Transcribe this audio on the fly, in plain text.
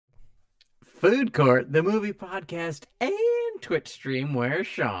Food Court, the movie podcast and Twitch stream where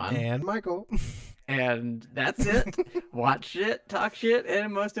Sean and Michael. And that's it. Watch shit, talk shit,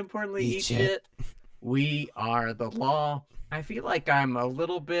 and most importantly, eat shit. We are the law. I feel like I'm a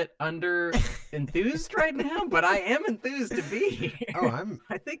little bit under enthused right now, but I am enthused to be here. Oh,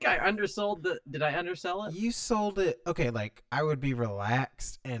 I think I undersold the. Did I undersell it? You sold it. Okay, like I would be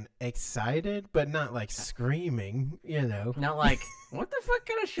relaxed and excited, but not like screaming. You know, not like what the fuck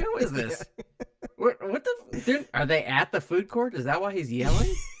kind of show is this? What the? Are they at the food court? Is that why he's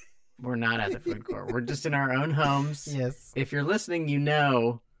yelling? We're not at the food court. We're just in our own homes. Yes. If you're listening, you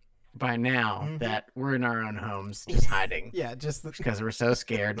know by now that we're in our own homes just hiding. Yeah, just because we're so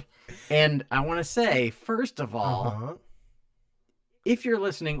scared. And I want to say, first of all, if you're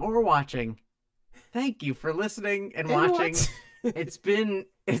listening or watching, thank you for listening and watching. It's been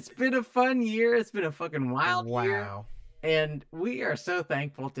a fun year. It's been a fucking wild year. And we are so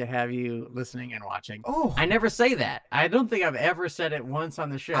thankful to have you listening and watching. Oh, I never say that. I don't think I've ever said it once on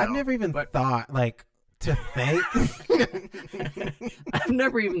the show. I've never even thought like to thank. I've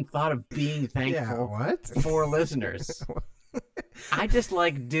never even thought of being thankful for listeners. I just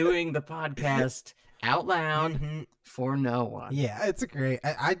like doing the podcast out loud for no one. Yeah, it's great.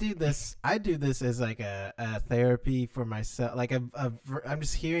 I do this. I do this as like a therapy for myself. Like I'm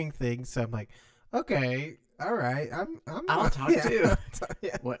just hearing things, so I'm like, okay. All right, I'll talk too.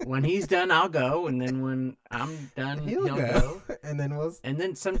 When he's done, I'll go, and then when I'm done, he'll go. And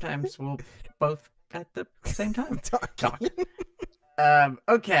then sometimes we'll both at the same time talk.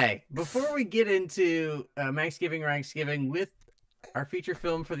 Okay, before we get into Manksgiving Ranksgiving with our feature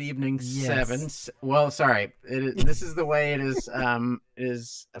film for the evening, Seven. Well, sorry, this is the way it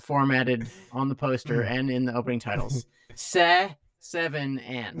is formatted on the poster and in the opening titles.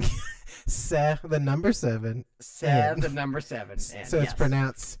 Se7EN. The number 7. The number 7. So it's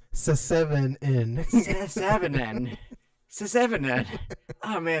pronounced Se7EN. Se7EN. Se7EN.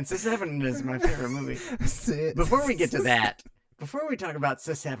 Oh man, Se7EN is my favorite movie. Before we get to that, before we talk about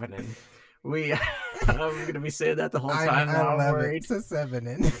Se7EN, I'm going to be saying that the whole time. I'm worried.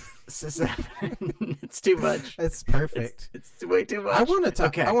 Se7EN. Se7EN. It's too much. It's perfect. It's way too much. I want to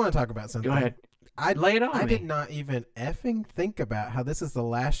talk. I want to talk about something. Go ahead. Lay it on I me. did not even effing think about how this is the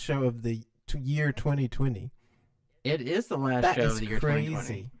last show of the year 2020. It is the last show of the year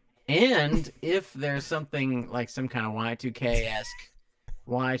 2020. And if there's something like some kind of Y2K-esque,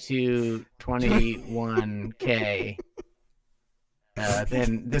 Y221K,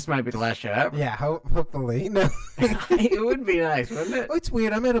 then this might be the last show ever. Yeah, hopefully. No. It would be nice, wouldn't it? Well, it's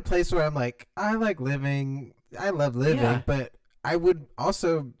weird. I'm at a place where I'm like, I like living. I love living, but I would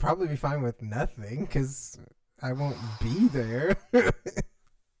also probably be fine with nothing because I won't be there.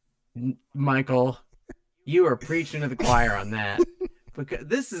 Michael, you are preaching to the choir on that. Because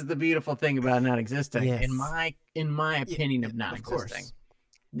this is the beautiful thing about not existing, in my opinion of not existing.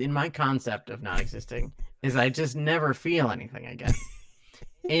 In my concept of not existing, is I just never feel anything again.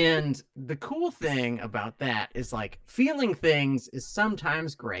 And the cool thing about that is like feeling things is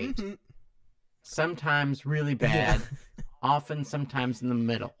sometimes great, sometimes really bad. Often, sometimes in the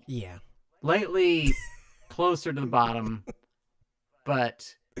middle. Yeah. Lately, closer to the bottom.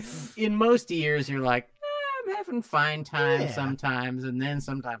 But in most years, you're like, I'm having fine time sometimes, and then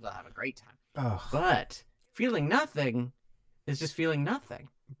sometimes I'll have a great time. Oh. But feeling nothing is just feeling nothing.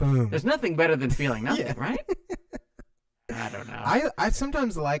 Boom. There's nothing better than feeling nothing, right? I don't know. I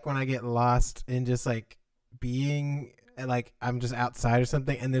sometimes like when I get lost in just like being like I'm just outside or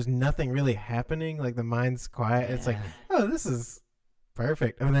something and there's nothing really happening, like the mind's quiet. It's like, oh, this is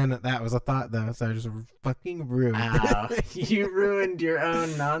perfect. And then that was a thought though, so I just fucking ruined it. You ruined your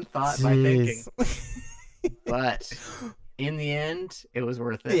own non-thought by thinking. But in the end, it was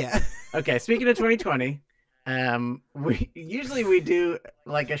worth it. Yeah. Okay, speaking of 2020, we do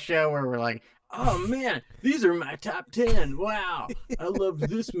like a show where we're like, oh man, these are my top 10. Wow, I love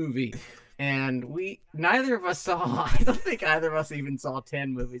this movie. And neither of us saw, I don't think either of us even saw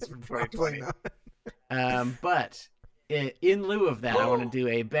 10 movies from 2020. But in lieu of that, I want to do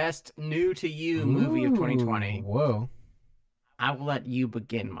a best new to you movie of 2020. Whoa. I will let you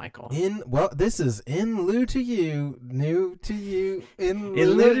begin, Michael. This is in lieu to you, new to you, in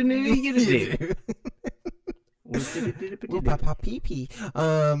lieu to new you to do. Papa pee pee.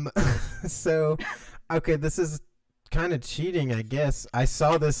 So, okay, this is kind of cheating, I guess. I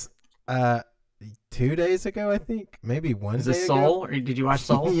saw this 2 days ago, I think, maybe 1 day ago. Is this Soul, or did you watch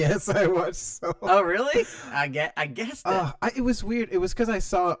Soul? Yes, I watched Soul. Oh, really? I guessed it. It was weird. It was because I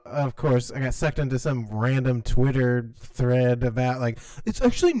saw, of course, I got sucked into some random Twitter thread about like it's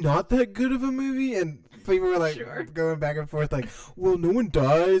actually not that good of a movie, and people were like going back and forth, like, well, no one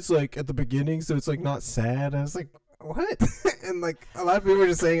dies like at the beginning, so it's like not sad. I was like, what? And like a lot of people were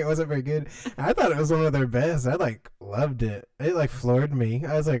just saying it wasn't very good. I thought it was one of their best. I like loved it. It like floored me.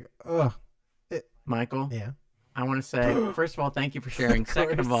 I was like, oh, Michael. Yeah. I want to say, first of all, thank you for sharing.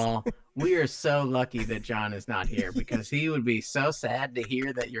 Second of all, we are so lucky that John is not here because he would be so sad to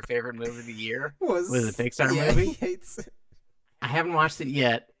hear that your favorite movie of the year was a Pixar movie. He hates it. I haven't watched it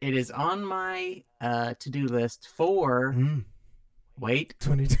yet. It is on my to-do list for wait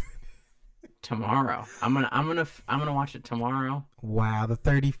 2020. Tomorrow. I'm gonna watch it tomorrow. Wow, the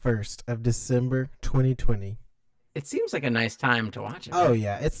 31st of December 2020. It seems like a nice time to watch it. Oh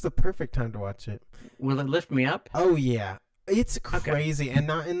yeah, it's the perfect time to watch it. Will it lift me up? Oh yeah, it's crazy, and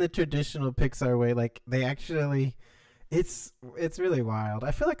not in the traditional Pixar way. Like they actually, it's really wild.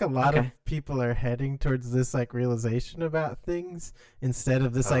 I feel like a lot of people are heading towards this like realization about things instead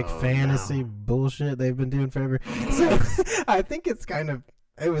of this like fantasy bullshit they've been doing forever. So I think it's kind of.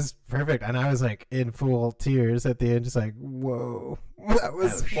 It was perfect, and I was like in full tears at the end, just like, "Whoa, that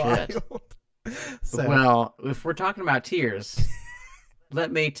was wild." So, well, if we're talking about tears,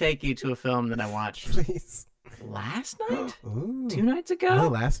 let me take you to a film that I watched last night, 2 nights ago. No,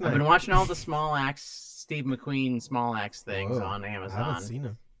 last night. I've been watching all the Small Axe, Steve McQueen Small Axe things on Amazon. I haven't seen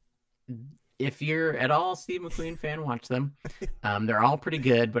them. If you're at all a Steve McQueen fan, watch them. They're all pretty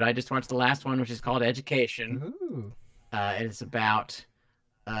good, but I just watched the last one, which is called Education. It's about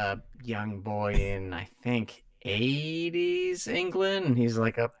a young boy in, I think, 80s England, and he's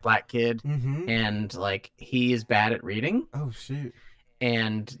like a black kid, and like he is bad at reading. Oh shoot.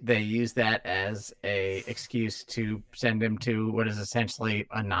 And they use that as a excuse to send him to what is essentially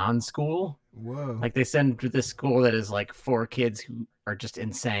a non-school. Whoa. Like they send him to this school that is like for kids who are just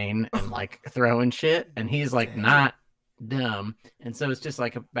insane and like throwing shit, and he's like not dumb, and so it's just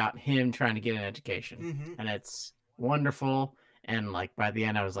like about him trying to get an education, and it's wonderful. And like by the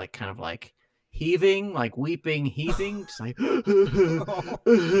end, I was like kind of like heaving, like weeping, heaving, just like doing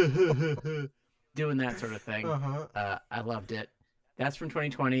that sort of thing. I loved it. That's from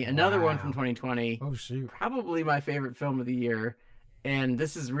 2020. Another one from 2020. Oh shoot! Probably my favorite film of the year. And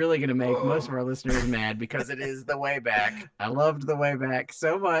this is really going to make most of our listeners mad because it is The Way Back. I loved The Way Back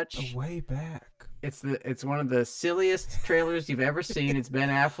so much. The Way Back. It's one of the silliest trailers you've ever seen. It's Ben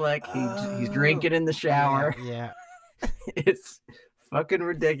Affleck. He's drinking in the shower. Yeah. It's fucking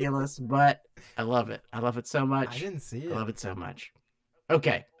ridiculous, but I love it. I love it so much. I didn't see it. I love it so much.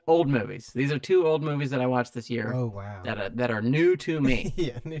 Okay, old movies. These are 2 old movies that I watched this year. Oh wow. That are new to me.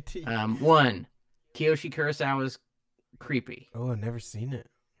 Yeah, new to you. One, Kiyoshi Kurosawa's Creepy. Oh, I've never seen it.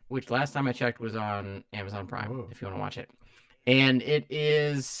 Which last time I checked was on Amazon Prime. If you want to watch it, and it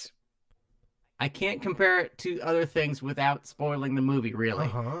is. I can't compare it to other things without spoiling the movie,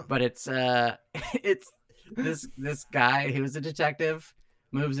 really. But it's this guy who was a detective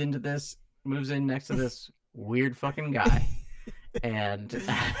moves in next to this weird fucking guy, and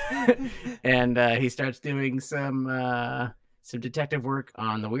he starts doing some detective work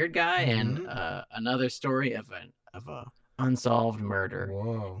on the weird guy and another story of a unsolved murder.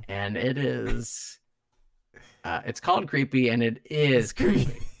 Whoa! And it is it's called Creepy, and it is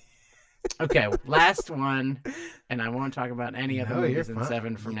creepy. Okay, last one, and I won't talk about any other movies in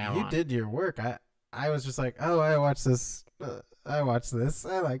 7 from now on. You did your work. I was just like, oh, I watched this. I watched this.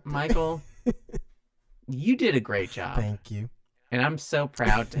 I liked it. Michael, you did a great job. Thank you. And I'm so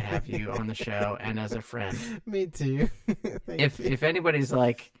proud to have you on the show and as a friend. Me too. If anybody's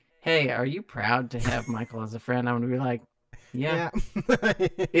like, hey, are you proud to have Michael as a friend? I'm going to be like, yeah.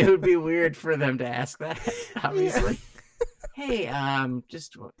 It would be weird for them to ask that, obviously. Hey,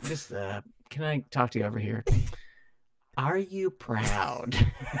 just can I talk to you over here? Are you proud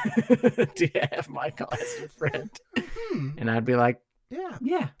to have Michael as your friend? And I'd be like, yeah.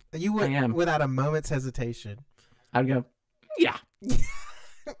 You would, I am. Without a moment's hesitation. I'd go, yeah.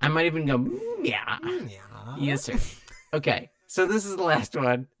 I might even go, yeah. Yes, sir. Okay, so this is the last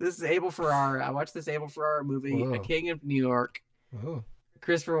one. This is Abel Ferrara. I watched this Abel Ferrara movie, A King of New York.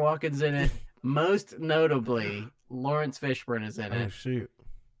 Christopher Walken's in it. Most notably, Lawrence Fishburne is in it. Oh, shoot.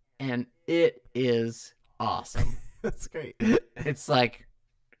 And it is awesome. That's great. It's like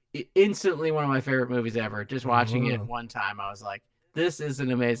instantly one of my favorite movies ever. Just watching it one time, I was like, this is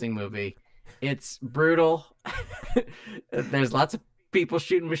an amazing movie. It's brutal. There's lots of people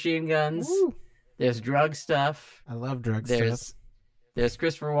shooting machine guns. Woo. There's drug stuff. I love drug stuff. There's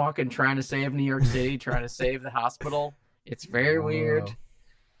Christopher Walken trying to save New York City, trying to save the hospital. It's very weird.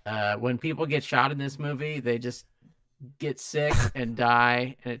 When people get shot in this movie, they just get sick and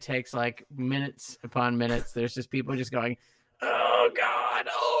die, and it takes like minutes upon minutes. There's just people just going, oh God,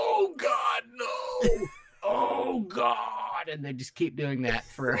 no. God, and they just keep doing that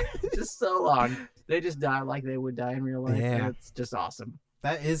for just so long. They just die like they would die in real life. Yeah. And it's just awesome.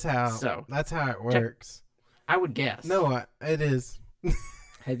 That is how. So that's how it works. I would guess. No, it is.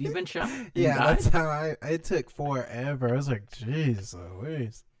 Have you been shot? Yeah, that's how it took forever. I was like, jeez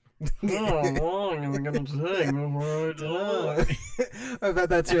Louise. How long am I gonna take before I die? I bet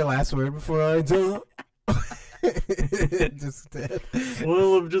that's your last word before I die. Just dead.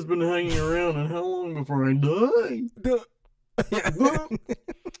 Well, I've just been hanging around, and how long before I die?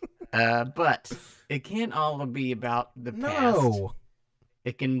 But it can't all be about the past. No.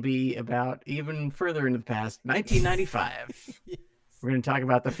 It can be about even further into the past, 1995. Yes. We're going to talk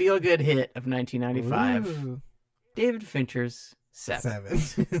about the feel-good hit of 1995, Ooh. David Fincher's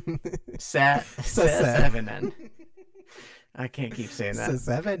SE7EN. SE7EN. I can't keep saying that.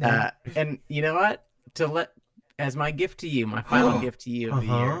 SE7EN. And you know what? As my gift to you, my final gift to you of the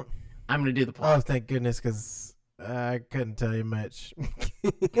year, I'm going to do the plot. Oh, thank goodness, because I couldn't tell you much.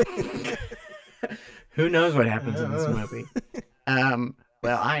 Who knows what happens in this movie?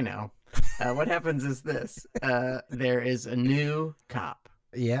 Well, I know. What happens is this. There is a new cop.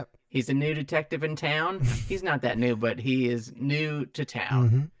 Yep. He's a new detective in town. He's not that new, but he is new to town.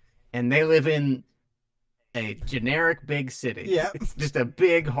 Mm-hmm. And they live in a generic big city. Yeah. It's just a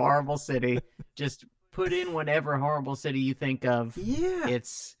big, horrible city. Just put in whatever horrible city you think of. Yeah.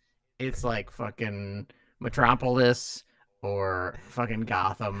 It's like fucking Metropolis or fucking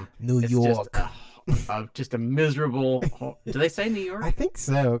Gotham. New York. Just a miserable. Do they say New York? I think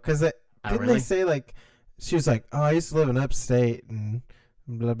so, because didn't they say like she was like, oh, I used to live in upstate and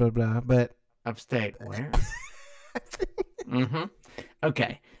blah blah blah, but upstate where? Mm-hmm.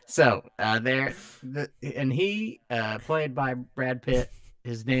 Okay, so and he played by Brad Pitt.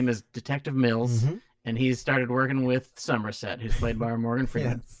 His name is Detective Mills, mm-hmm. and he's started working with Somerset, who's played by Morgan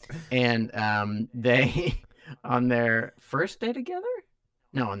Freeman. Yes. And they on their first day together.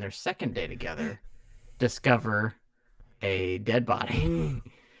 No, on their second day together, discover a dead body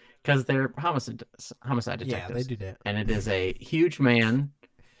because they're homicide detectives. Yeah, they do that. And it is a huge man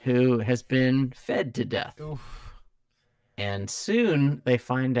who has been fed to death. Oof. And soon they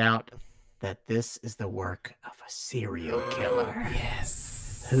find out that this is the work of a serial killer.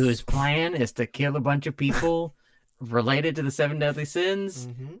 Yes. Whose plan is to kill a bunch of people related to the 7 deadly sins,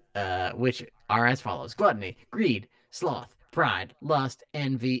 mm-hmm. Which are as follows: gluttony, greed, sloth, pride, lust,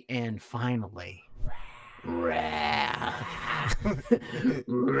 envy, and finally, wrath.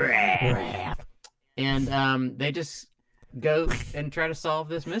 Wrath. And they just go and try to solve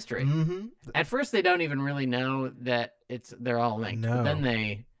this mystery. Mm-hmm. At first, they don't even really know that they're all linked. No. But then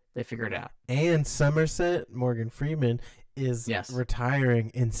they figure it out. And Somerset, Morgan Freeman, is retiring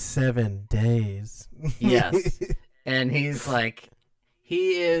in 7 days. Yes. And he's like,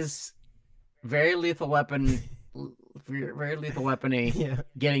 he is very lethal weapon. Very lethal weapon-y,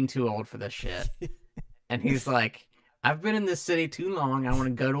 getting too old for this shit. And he's like, I've been in this city too long. I want to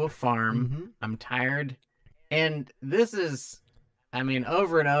go to a farm. Mm-hmm. I'm tired. And this is, I mean,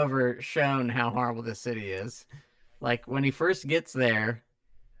 over and over shown how horrible this city is. Like, when he first gets there,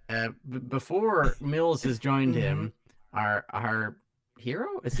 before Mills has joined him, our hero?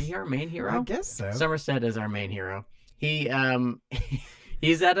 Is he our main hero? I guess so. Somerset is our main hero. He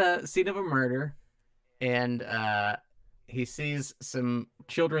he's at a scene of a murder. And he sees some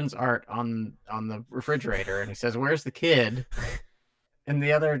children's art on the refrigerator, and he says, "Where's the kid?" And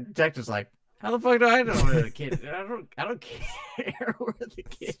the other detective's like, "How the fuck do I know where the kid? I don't care where the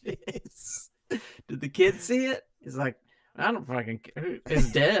kid is. Did the kid see it?" He's like, "I don't fucking care.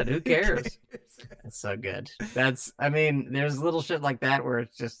 It's dead. Who cares?" That's so good. I mean, there's little shit like that where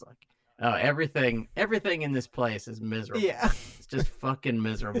it's just like, oh, everything in this place is miserable. Yeah, it's just fucking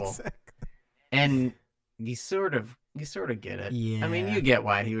miserable. Exactly. And you sort of get it. Yeah. I mean, you get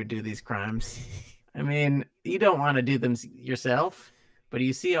why he would do these crimes. I mean, you don't want to do them yourself, but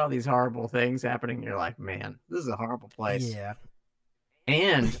you see all these horrible things happening, and you're like, man, this is a horrible place. Yeah.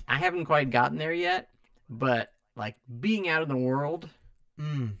 And I haven't quite gotten there yet, but like being out in the world,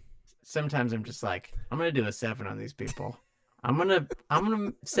 sometimes I'm just like, I'm gonna do a 7 on these people. I'm gonna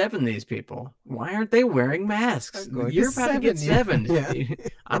 7 these people. Why aren't they wearing masks? You're about to get 7'd. Yeah.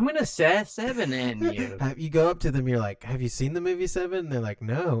 I'm gonna 7 you. You go up to them. You're like, "Have you seen the movie 7?" And they're like,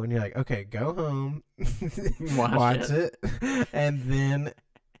 "No." And you're like, "Okay, go home, watch it, and then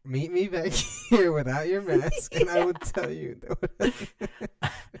meet me back here without your mask, and I will tell you."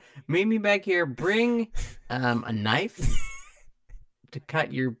 Meet me back here. Bring a knife to cut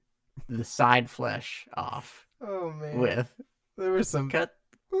the side flesh off. Oh man! With there was some cut.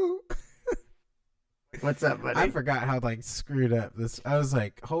 What's up, buddy? I forgot how like screwed up this. I was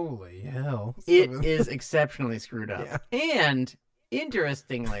like, holy hell! It is exceptionally screwed up, and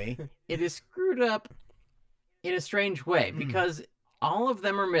interestingly, it is screwed up in a strange way because all of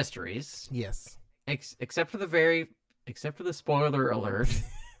them are mysteries. Yes. Except for the spoiler alert,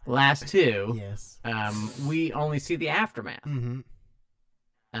 last two. Yes. We only see the aftermath.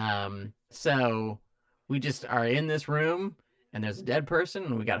 So we just are in this room and there's a dead person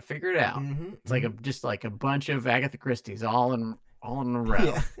and we got to figure it out. It's like just like a bunch of Agatha Christie's all in a row.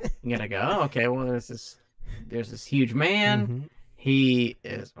 Yeah. You gotta go, oh, okay, well there's this huge man. He's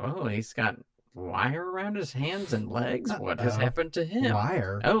got wire around his hands and legs. What has happened to him?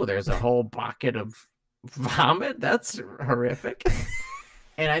 Wire? Oh, there's a whole bucket of vomit. That's horrific.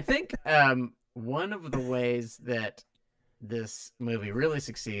 And I think one of the ways that this movie really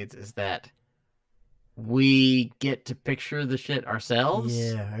succeeds is that we get to picture the shit ourselves.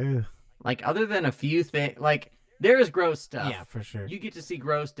 Yeah. Like, other than a few things, like, there is gross stuff. Yeah, for sure. You get to see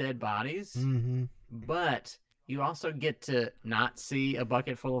gross dead bodies, but you also get to not see a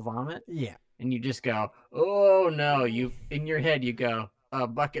bucket full of vomit. Yeah. And you just go, oh no, in your head you go, a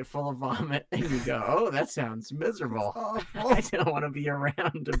bucket full of vomit, and you go, oh, that sounds miserable. I don't want to be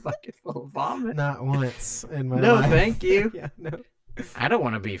around a bucket full of vomit. Not once in my life. No, thank you. Yeah, no. I don't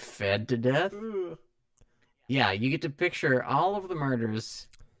want to be fed to death. Yeah, you get to picture all of the murders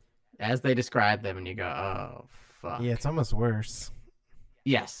as they describe them, and you go, oh, fuck. Yeah, it's almost worse.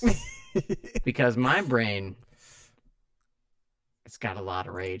 Yes. Because my brain, it's got a lot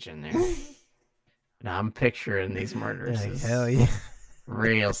of rage in there. And I'm picturing these murders as hell yeah.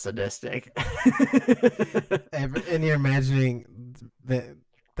 real sadistic. And you're imagining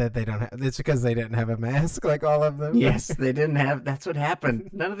that they don't have, it's because they didn't have a mask, like all of them. Yes, they didn't have, that's what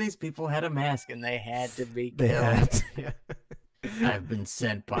happened. None of these people had a mask and they had to be killed. Yeah. I've been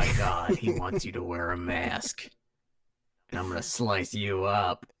sent by God. He wants you to wear a mask. And I'm going to slice you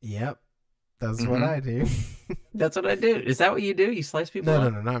up. Yep. That's what I do. That's what I do. Is that what you do? You slice people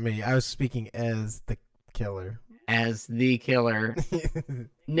up? No, not me. I was speaking as the killer. As the killer,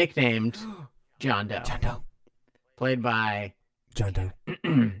 nicknamed John Doe. John Doe. Played by John Doe.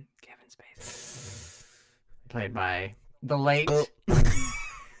 Kevin Spacey. Played by the late,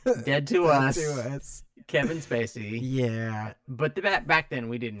 dead to us, Kevin Spacey. Yeah. But back then,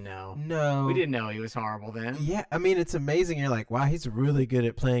 we didn't know. No. We didn't know he was horrible then. Yeah, I mean, it's amazing. You're like, wow, he's really good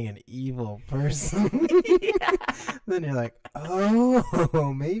at playing an evil person. Yeah. Then you're like,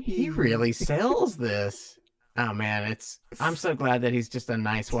 oh, maybe. He really sells this. Oh, man, I'm so glad that he's just a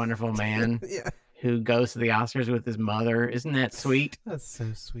nice, wonderful man. Yeah. Who goes to the Oscars with his mother. Isn't that sweet? That's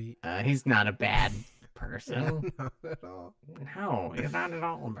so sweet. He's not a bad person. Not at all. No, he's not at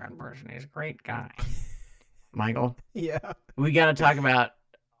all a bad person. He's a great guy. Michael? Yeah. We got to talk about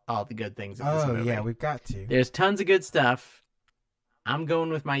all the good things of this movie. Yeah, we've got to. There's tons of good stuff. I'm going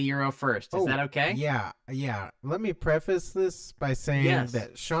with my Euro first. Is that okay? Yeah. Let me preface this by saying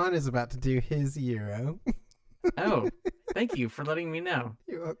that Sean is about to do his Euro. Oh, thank you for letting me know.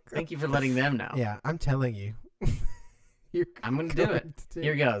 You're welcome. Thank you for letting them know. Yeah, I'm telling you. I'm going to do it.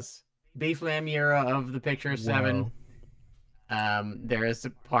 Here goes. Beef lamb Euro of the picture 7. There is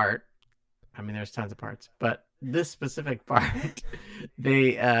a part. I mean, there's tons of parts, but this specific part,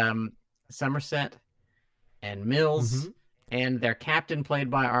 they Somerset and Mills and their captain,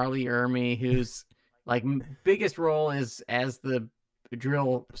 played by Arlie Ermy, whose like biggest role is as the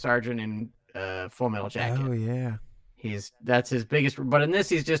drill sergeant in Full Metal Jacket. Oh yeah, that's his biggest. But in this,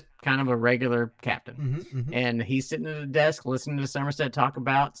 he's just kind of a regular captain, and he's sitting at a desk listening to Somerset talk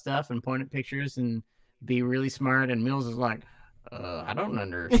about stuff and point at pictures and be really smart. And Mills is like, I don't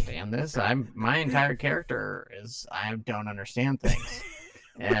understand this. My entire character is I don't understand things,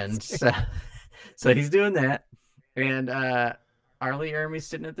 and so he's doing that, and Arlie Ermy's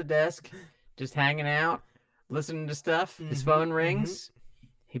sitting at the desk, just hanging out, listening to stuff. His phone rings.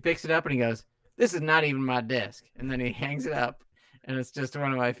 He picks it up and he goes, "This is not even my desk," and then he hangs it up, and it's just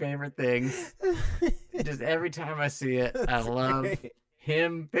one of my favorite things. Just every time I see it, I love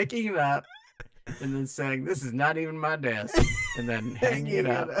him picking it up. And then saying, "This is not even my desk," and then hanging it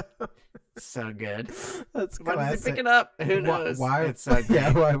up. So good. That's why classic. did they pick it up? Who knows? Why? It's so good.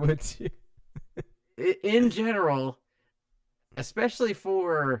 Yeah, why would you? In general, especially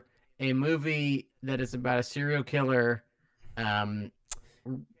for a movie that is about a serial killer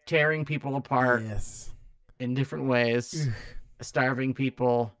tearing people apart in different ways, starving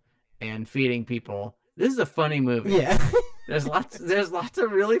people and feeding people. This is a funny movie. Yeah. There's lots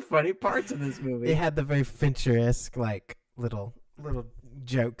of really funny parts in this movie. It had the very Fincher-esque, like little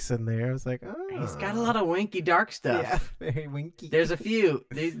jokes in there. I was like, oh, he's got a lot of winky dark stuff. Yeah, very winky. There's a few.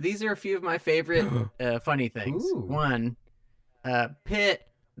 These are a few of my favorite funny things. Ooh. One, Pitt.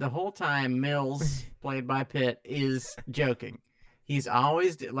 The whole time, Mills, played by Pitt, is joking. He's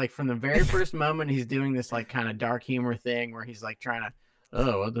always like from the very first moment he's doing this like kind of dark humor thing where he's like trying to,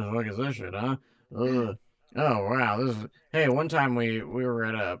 oh, what the fuck is this shit, huh? Oh wow, this is. Hey, one time we were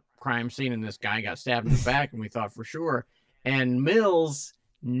at a crime scene and this guy got stabbed in the back and we thought for sure. And Mills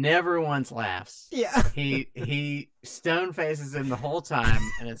never once laughs. Yeah. He stone faces him the whole time,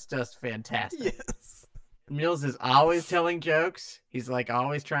 and it's just fantastic. Yes. Mills is always telling jokes. He's like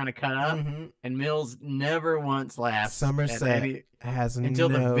always trying to cut up, and Mills never once laughs. Somerset has until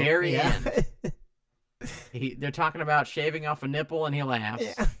the very yeah. end. They're talking about shaving off a nipple, and he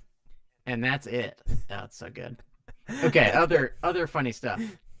laughs, and that's it. Oh, it's so good. Okay, other funny stuff.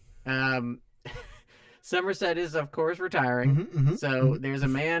 Somerset is of course retiring, so there's a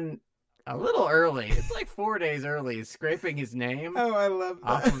man a little early. It's like 4 days early, scraping his name. Oh, I love that.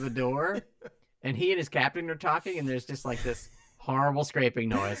 Off of the door. And he and his captain are talking, and there's just like this horrible scraping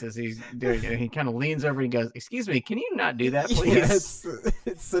noise as he's doing it. And he kind of leans over and goes, "Excuse me, can you not do that, please?" Yeah,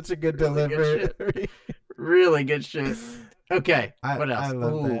 it's such a good really delivery. Good really good shit. Okay, what else? I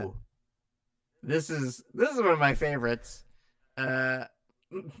love that. This is one of my favorites.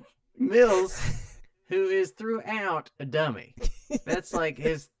 Mills, who is throughout a dummy. That's like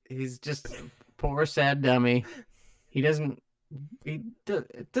he's just a poor, sad dummy.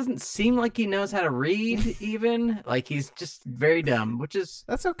 It doesn't seem like he knows how to read even. Like he's just very dumb, which is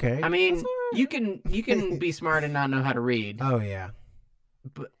that's okay. I mean, right. you can be smart and not know how to read. Oh yeah.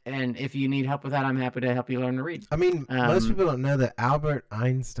 And if you need help with that, I'm happy to help you learn to read. I mean, most people don't know that Albert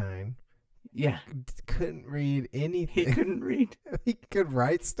Einstein couldn't read anything. He couldn't read. He could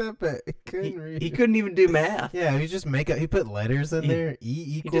write stuff, but he couldn't read. He couldn't even do math. Yeah, he just he put letters in there.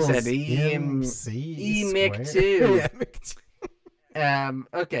 E equals he just had MC Mick too. Yeah, Mick 2.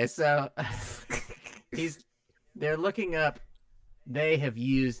 Okay, so they're looking up. They have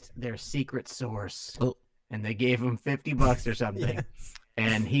used their secret source, and they gave him $50 or something. Yes.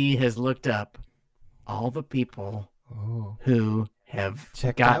 And he has looked up all the people who have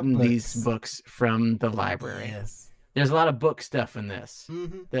gotten these books from the library. Yes. There's a lot of book stuff in this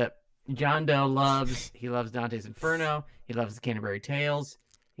that John Doe loves. He loves Dante's Inferno. He loves the Canterbury Tales.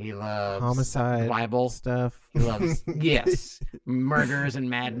 He loves homicide Bible stuff. He loves murders and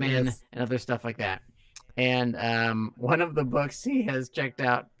madmen and other stuff like that. And one of the books he has checked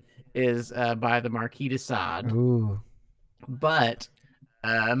out is by the Marquis de Sade. Ooh. But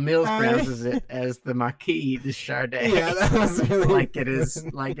Mills pronounces it as the Marquis de Sade. Yeah, that was really like it is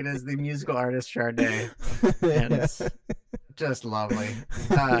the musical artist Sade. And it's just lovely.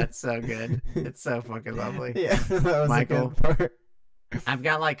 It's so good. It's so fucking lovely. Yeah, that was Michael. a good part. I've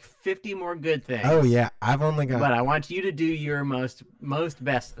got like 50 more good things. Oh yeah, I've only got. But I want you to do your most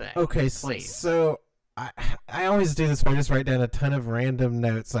best thing. Okay, please. So I always do this where I just write down a ton of random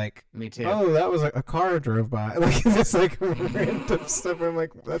notes, like me too. Oh, that was a car drove by. Like it's like random stuff. I'm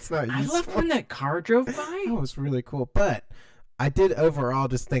like, that's not useful. I love when that car drove by. That was really cool, but I did overall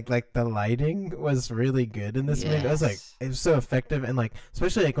just think like the lighting was really good in this movie. I was like, it was so effective, and like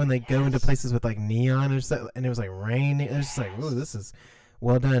especially like when they go into places with like neon or stuff, and it was like raining. It was just like, ooh, this is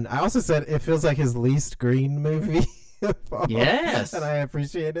well done. I also said it feels like his least green movie. Yes, and I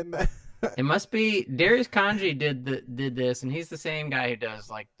appreciated that. It must be Darius Kanji did this, and he's the same guy who does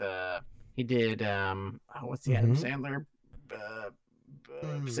like he did what's the Adam Sandler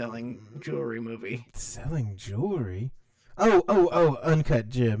selling jewelry movie? Selling jewelry. Oh, Uncut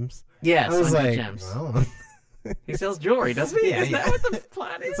Gems. Yes, I was Uncut like, Gems. Oh. He sells jewelry, doesn't he? Yeah, is that what the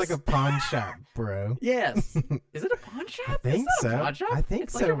plot is? It's like a pawn shop, bro. Yes. Is it a pawn shop? I think it's so. A pawn shop. I think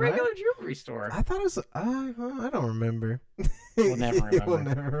it's so. It's like a regular right? jewelry store. I thought it was. I don't remember. We'll never remember. We'll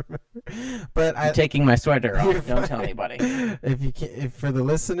never remember. But I'm taking my sweater off. Don't tell anybody. If for the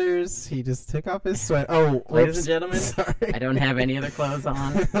listeners, he just took off his sweater. Oh, ladies and gentlemen, sorry. I don't have any other clothes on.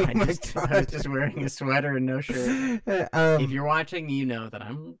 I was just wearing a sweater and no shirt. If you're watching, you know that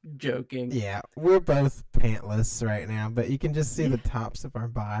I'm joking. Yeah, we're both pantless right now, but you can just see the tops of our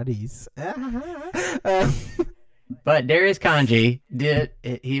bodies. But Darius Kanji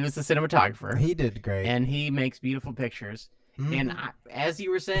he was the cinematographer. He did great. And he makes beautiful pictures. And as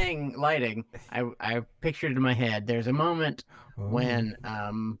you were saying lighting, I pictured it in my head. There's a moment when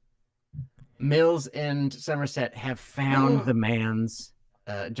Mills and Somerset have found the man's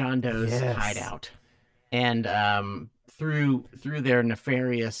John Doe's hideout. And through their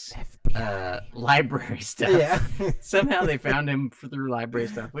nefarious library stuff, somehow they found him through library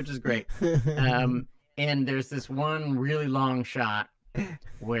stuff, which is great. And there's this one really long shot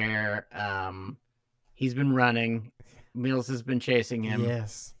where he's been running, Mills has been chasing him.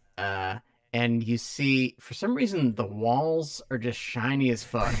 Yes. And you see, for some reason, the walls are just shiny as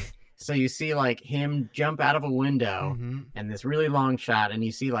fuck. So you see like him jump out of a window and this really long shot, and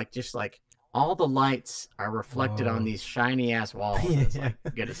you see like just like all the lights are reflected on these shiny ass walls. Yeah. It's like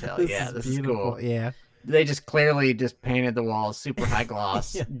good as hell. This is cool. Yeah. They just clearly just painted the walls super high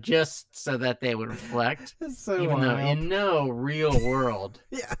gloss just so that they would reflect. So even wild. though in no real world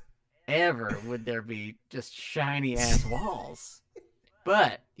ever would there be just shiny ass walls.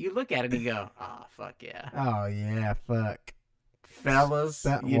 But you look at it and you go, oh, fuck yeah. Oh, yeah, fuck. Fellas,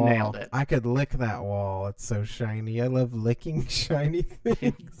 that you wall, nailed it. I could lick that wall. It's so shiny. I love licking shiny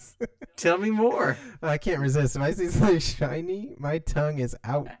things. Tell me more. I can't resist. If I see something shiny, my tongue is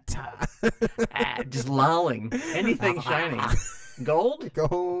out. Just lolling. Anything shiny. Gold?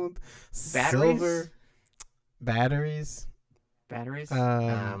 Gold. Batteries? Silver. Batteries.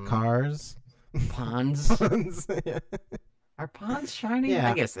 Cars. Ponds. Yeah. Are ponds shiny?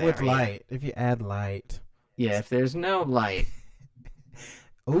 Yeah, I guess they with are, light. If you add light. Yeah, if there's no light.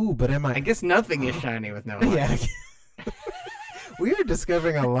 Ooh, but I guess nothing is shiny with no light. Yeah. We are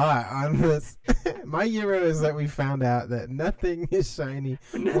discovering a lot on this. My hero is that we found out that nothing is shiny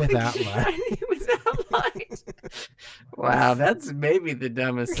without light. Wow, that's maybe the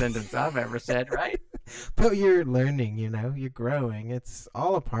dumbest sentence I've ever said, right? But you're learning, you're growing. It's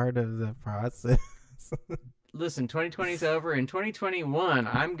all a part of the process. Listen, 2020 is over. In 2021,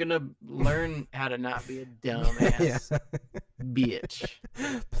 I'm going to learn how to not be a dumbass bitch.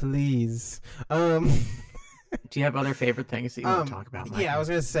 Please. Do you have other favorite things that you want to talk about, Michael? Yeah, I was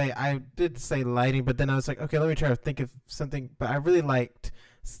going to say, I did say lighting, but then I was like, okay, let me try to think of something. But I really liked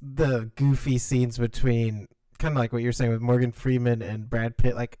the goofy scenes between, kind of like what you're saying with Morgan Freeman and Brad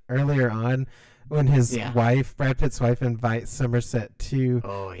Pitt, like earlier on when his wife, Brad Pitt's wife, invites Somerset to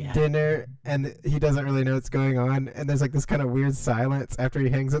dinner, and he doesn't really know what's going on. And there's like this kind of weird silence after he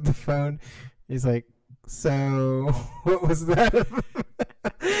hangs up the phone. He's like, so what was that?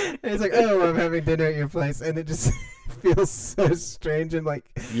 And he's like, oh, I'm having dinner at your place. And it just feels so strange, and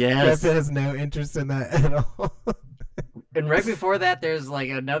like Brad Pitt has no interest in that at all. And right before that, there's like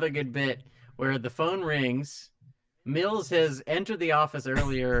another good bit where the phone rings. Mills has entered the office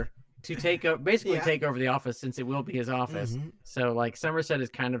earlier to take over the office, since it will be his office. So like Somerset is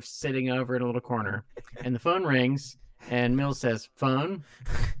kind of sitting over in a little corner, and the phone rings, and Mills says, phone,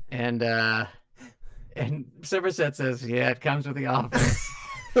 and Somerset says, yeah, it comes with the office.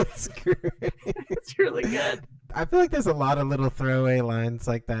 That's great. It's really good. I feel like there's a lot of little throwaway lines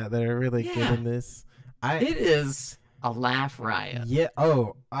like that are really good in this. It is a laugh riot. Yeah.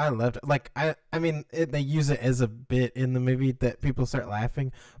 Oh, I loved it. Like I mean, they use it as a bit in the movie that people start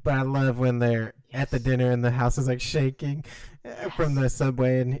laughing. But I love when they're at the dinner and the house is like shaking from the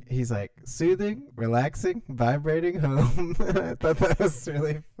subway, and he's like, soothing, relaxing, vibrating home. I thought that was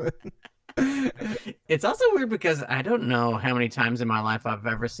really fun. It's also weird because I don't know how many times in my life I've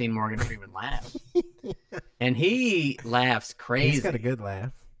ever seen Morgan Freeman laugh. And he laughs crazy. He's got a good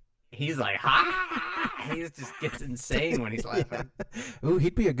laugh. He's like, ha! He just gets insane when he's laughing. Ooh,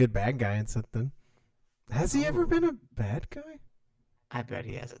 he'd be a good bad guy in something. Has he ever been a bad guy? I bet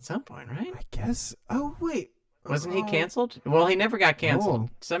he has at some point, right? I guess. Oh, wait. Wasn't he canceled? Well, he never got canceled.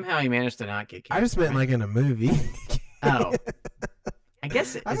 Somehow he managed to not get canceled. I just meant like in a movie. Oh. I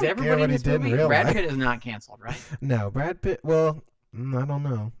guess, is everybody in this movie? Brad Pitt is not canceled, right? No, Brad Pitt, well, I don't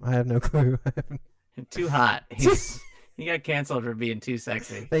know. I have no clue. Too hot. He got canceled for being too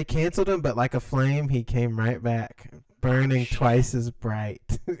sexy. They canceled him, but like a flame, he came right back, burning twice as bright.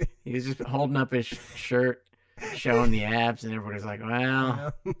 He was just holding up his shirt, showing the abs, and everybody's like,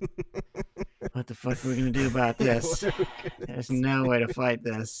 well, what the fuck are we going to do about this? There's no way to fight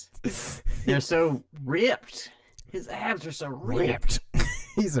this. They're so ripped. His abs are so ripped.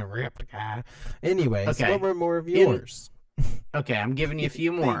 He's a ripped guy. Anyways, what were more of yours? Okay, I'm giving you a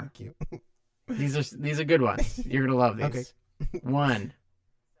few more. Thank you. These are good ones. You're gonna love these. Okay. 1,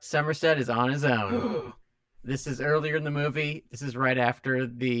 Somerset is on his own. This is earlier in the movie. This is right after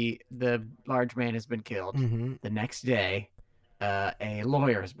the large man has been killed. The next day, a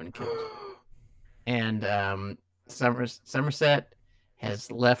lawyer has been killed, and Somerset has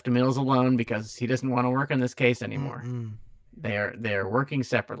left Mills alone because he doesn't want to work on this case anymore. They're working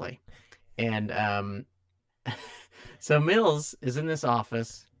separately, and so Mills is in this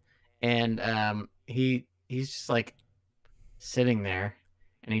office, and he's just like sitting there,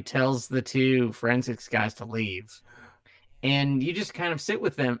 and he tells the two forensics guys to leave, and you just kind of sit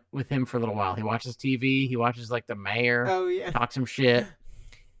with him for a little while. He watches TV, he watches like the mayor talk some shit,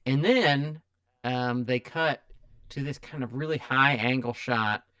 and then they cut to this kind of really high angle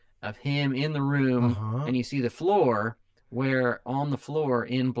shot of him in the room, and you see the floor, where on the floor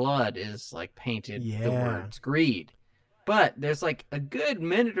in blood is like painted the words greed. But there's like a good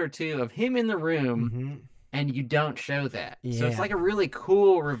minute or two of him in the room, and you don't show that. So it's like a really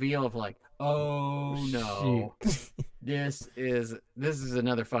cool reveal of like, oh no, this is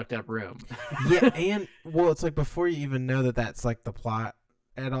another fucked up room. And well, it's like before you even know that that's like the plot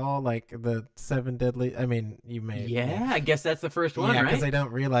at all, like the 7 deadly. I mean, you may. Yeah, I guess that's the first one, right? Because they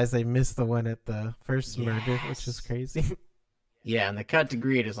don't realize they missed the one at the first murder, which is crazy. Yeah, and the cut to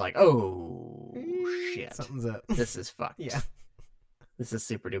greed is like, oh shit, something's up. This is fucked. Yeah, this is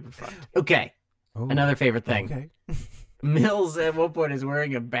super duper fucked. Okay, another favorite thing. Okay. Mills at one point is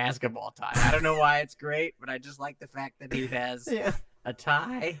wearing a basketball tie. I don't know why it's great, but I just like the fact that he has a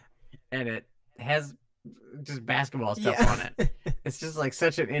tie and it has just basketball stuff on it. It's just like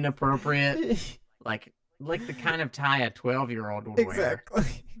such an inappropriate, like the kind of tie a 12-year-old would wear.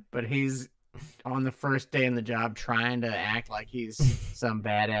 But he's on the first day in the job trying to act like he's some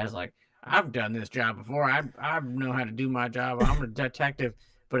badass. Like, I've done this job before. I know how to do my job. I'm a detective.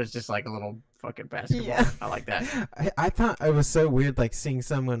 But it's just like a little fucking basketball. Yeah. I like that. I thought it was so weird, like seeing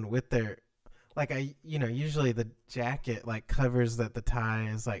someone with their, like usually the jacket like covers that the tie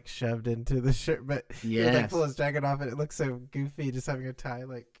is like shoved into the shirt, but he would like pull his jacket off and it looks so goofy just having a tie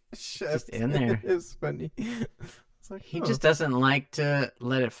like shoved just in there. It was funny. It's like, he just doesn't like to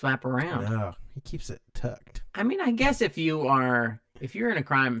let it flap around. No, he keeps it tucked. I mean, I guess if you're in a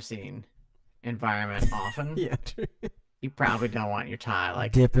crime scene environment often, true. You probably don't want your tie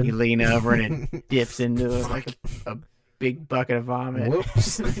like dipping. You lean over and it dips into like a big bucket of vomit.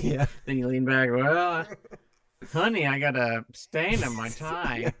 Whoops. Then you lean back. Well, honey, I got a stain on my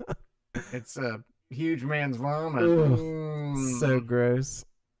tie. It's a huge man's vomit. So gross.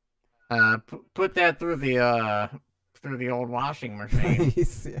 Put that through the old washing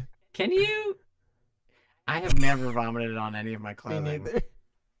machine. Can you? I have never vomited on any of my clothing. Me neither.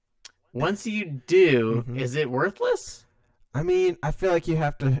 Once you do, is it worthless? I mean, I feel like you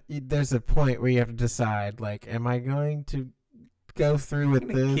have to. There's a point where you have to decide. Like, am I going to go through with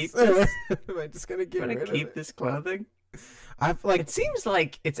this? Am I just gonna keep this clothing? I've like. It seems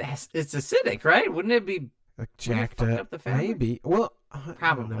like it's acidic, right? Wouldn't it be like jacked up the fabric? Maybe. Well,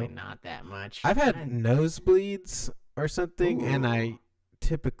 probably not that much. I've had nosebleeds or something, and I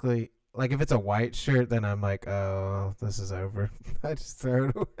typically. Like, if it's a white shirt, then I'm like, oh, this is over. I just throw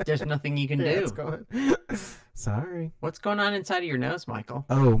it away. There's nothing you can do. It's going. Sorry. What's going on inside of your nose, Michael?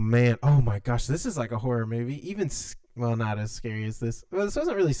 Oh, man. Oh, my gosh. This is like a horror movie. Even, well, not as scary as this. Well, this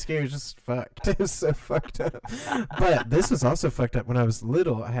wasn't really scary. It was just fucked. It was so fucked up. But this was also fucked up. When I was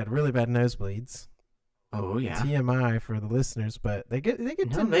little, I had really bad nosebleeds. Oh, yeah. TMI for the listeners, but they get to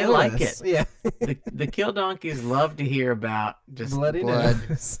know they like us. it. Yeah. the kill donkeys love to hear about just bloody blood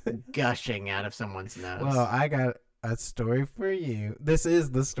gushing out of someone's nose. Well, I got a story for you. This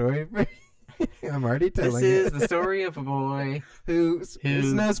is the story for you. I'm already telling you. This is the story of a boy whose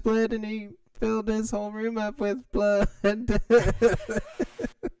nose bled and he filled his whole room up with blood.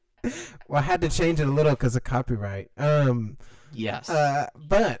 Well, I had to change it a little because of copyright. Yes.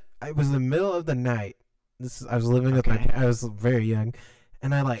 But it was the middle of the night. I was living with I was very young,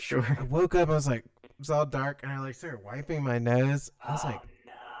 and I I woke up. I was like, it was all dark, and I like started wiping my nose. I was like,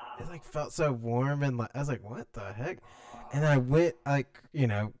 it like felt so warm, and I was like, what the heck? And I went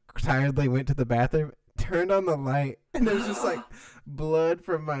tiredly went to the bathroom, turned on the light, and there was just like blood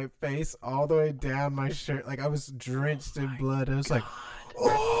from my face all the way down my shirt. Like I was drenched in blood. I was like,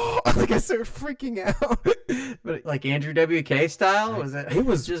 oh, like I started freaking out. But like Andrew WK style? Was it? It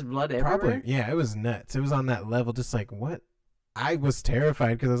was just blood everywhere. Probably, yeah, it was nuts. It was on that level, just like what? I was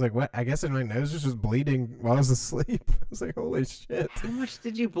terrified because I was like, what? I guess my nose was just bleeding while I was asleep. I was like, holy shit! How much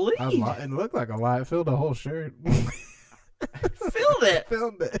did you bleed? A lot. It looked like a lot. It filled a whole shirt. Filled it.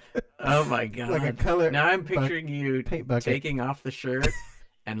 Filled it. Oh my god! Like a color. Now I'm picturing you taking off the shirt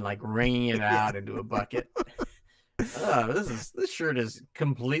and like wringing it out into a bucket. Oh, this shirt is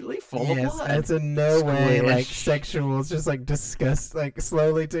completely full of blood. It's in no way like sexual. It's just like disgust. Like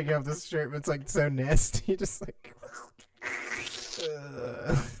slowly taking off this shirt, but it's like so nasty. Just like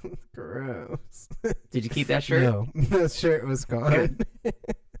gross. Did you keep that shirt? No, the shirt was gone.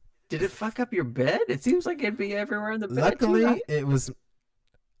 Did it fuck up your bed? It seems like it'd be everywhere in the bed. Luckily,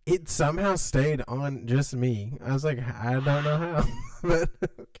 it somehow stayed on just me. I was like, I don't know how. But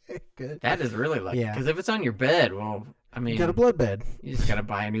okay, good. That is really lucky. Yeah. Because if it's on your bed, well, I mean, you got a blood bed. You just gotta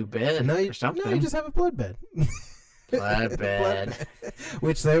buy a new bed or something. No, you just have a blood bed. Blood bed.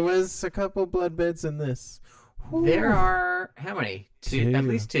 Which there was a couple blood beds in this. There are how many? Two. At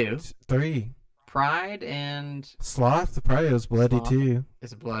least two. 3. Pride and Sloth. The Pride was bloody too.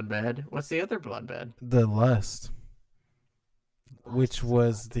 Is a blood bed. What's the other blood bed? The Lust, which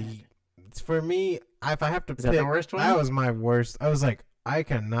was for me. If I have to pick, that the worst one? That was my worst. I was like, I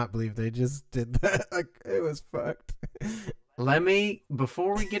cannot believe they just did that. Like, it was fucked.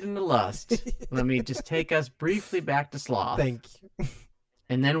 Before we get into Lust, let me just take us briefly back to Sloth. Thank you.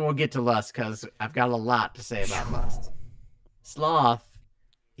 And then we'll get to Lust, because I've got a lot to say about Lust. Sloth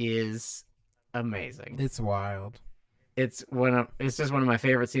is amazing. It's wild. It's just one of my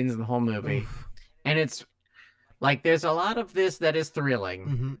favorite scenes in the whole movie. Oof. And it's like, there's a lot of this that is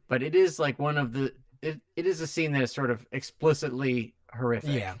thrilling, but it is like it is a scene that is sort of explicitly horrific.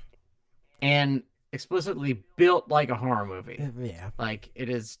 Yeah. And explicitly built like a horror movie. Yeah. Like it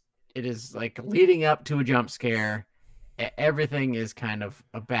is like leading up to a jump scare. Everything is kind of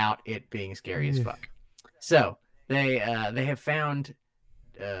about it being scary as fuck. So they have found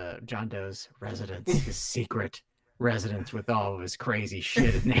John Doe's residence, his secret residence with all of his crazy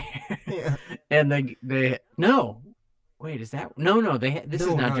shit in there. Yeah. And they no, wait, is that this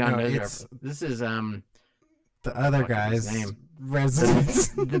is not John Doe's. This is the other guy's name. Residence.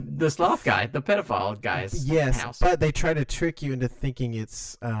 the sloth guy, the pedophile guy's house. But they try to trick you into thinking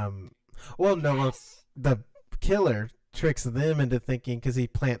it's the killer tricks them into thinking, because he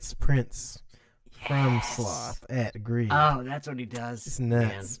plants prints from Sloth at Greed. Oh, that's what he does. It's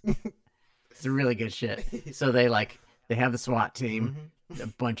nuts. It's really good shit. So they have the SWAT team, a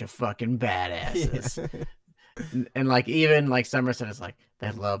bunch of fucking badasses. Yeah. And like, even like Somerset is like,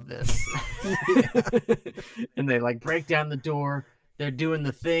 they love this. And they like break down the door. They're doing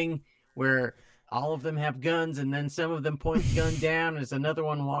the thing where all of them have guns, and then some of them point the gun down as another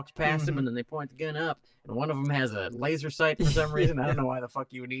one walks past them, and then they point the gun up, and one of them has a laser sight for some reason. I don't know why the fuck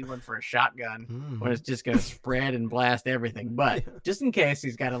you would need one for a shotgun when it's just going to spread and blast everything. But just in case,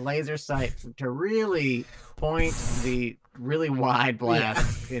 he's got a laser sight to really point the really wide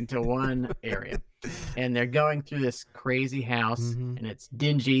blast into one area. And they're going through this crazy house, and it's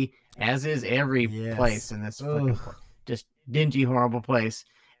dingy, as is every place in this fucking just dingy, horrible place.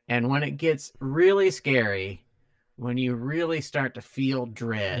 And when it gets really scary, when you really start to feel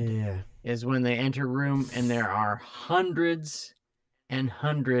dread, is when they enter a room and there are hundreds and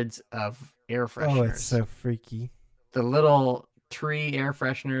hundreds of air fresheners. Oh, it's so freaky. The little tree air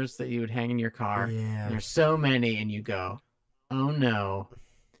fresheners that you would hang in your car. Yeah. There's so many, and you go, oh no,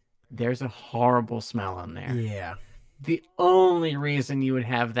 there's a horrible smell in there. Yeah. The only reason you would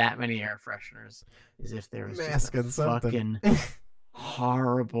have that many air fresheners is if there was just a fucking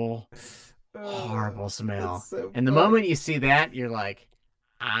horrible smell. So and the moment you see that, you're like,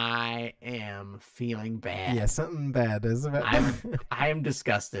 I am feeling bad. Yeah, something bad is about. I am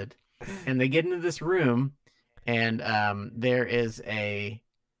disgusted. And they get into this room, and there is a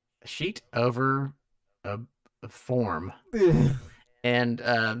sheet over a form. And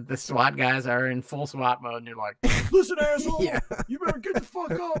the SWAT guys are in full SWAT mode, and they're like, listen, asshole, you better get the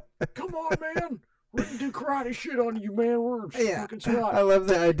fuck up. Come on, man. We're going to do karate shit on you, man. We're fucking SWAT. I love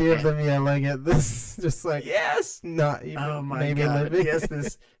the idea of them yelling at this. Just like, not even oh my maybe God. living.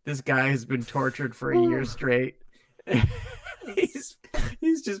 Yes, this guy has been tortured for a year straight. He's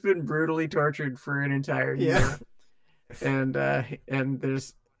just been brutally tortured for an entire year. And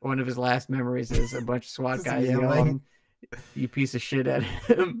there's one of his last memories is a bunch of SWAT guys yelling, you piece of shit at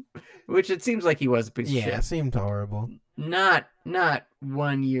him, which it seems like he was a piece of shit. Yeah, it seemed horrible. Not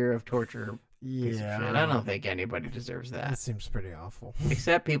 1 year of torture. Yeah, I don't think anybody deserves that. That seems pretty awful.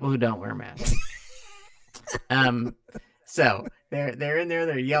 Except people who don't wear masks. So they're in there,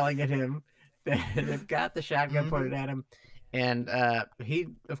 they're yelling at him. They've got the shotgun pointed at him, and he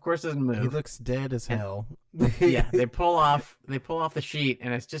of course doesn't move. He looks dead as hell. Yeah, they pull off the sheet,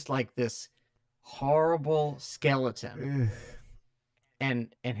 and it's just like this horrible skeleton. and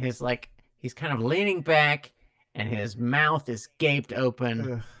he's kind of leaning back, and his mouth is gaped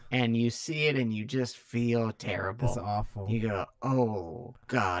open. And you see it, and you just feel terrible. It's awful. You go, oh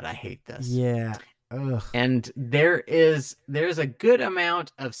God, I hate this. Yeah. Ugh. And there's a good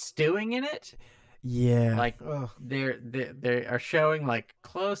amount of stewing in it. Yeah. Like they are showing like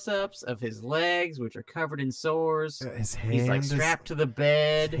close-ups of his legs, which are covered in sores. His hand, he's like strapped to the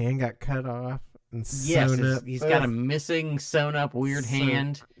bed. His hand got cut off and sewn up. He's got a missing, sewn up weird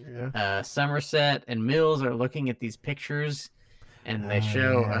hand. Yeah. Somerset and Mills are looking at these pictures. And they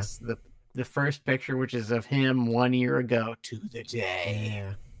show us the first picture, which is of him 1 year ago to the day.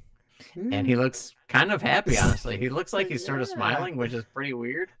 Yeah. And he looks kind of happy, honestly. He looks like he's sort of smiling, which is pretty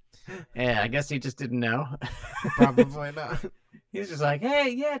weird. Yeah, I guess he just didn't know. Probably not. He's just like, hey,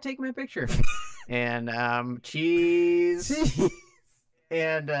 yeah, take my picture. And cheese.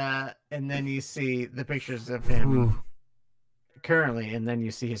 and then you see the pictures of him currently, and then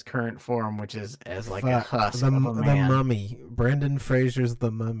you see his current form, which is as like a husk of a man. The Mummy, Brendan Fraser's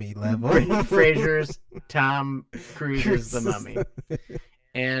The Mummy level. Brendan Fraser's Tom Cruise's The Mummy.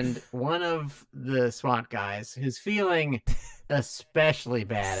 And one of the SWAT guys who's feeling especially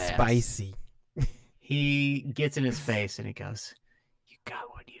badass, spicy, he gets in his face and he goes, "You got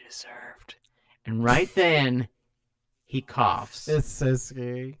what you deserved." And right then, he coughs. It's so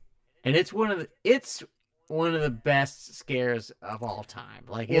scary, and it's one of the best scares of all time.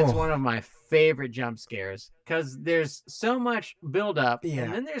 Like, it's one of my favorite jump scares because there's so much build up,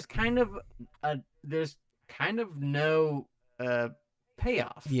 and then there's kind of no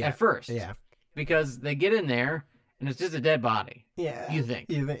payoff at first, because they get in there and it's just a dead body. You think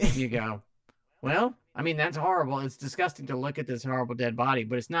you go, well, I mean, that's horrible. It's disgusting to look at this horrible dead body,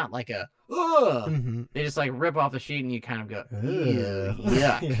 but it's not like a they just like rip off the sheet and you kind of go,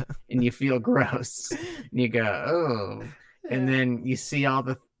 yuck, and you feel gross and you go, oh, and then you see all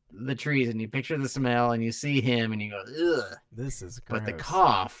the trees and you picture the smell and you see him and you go, ugh, this is gross. But the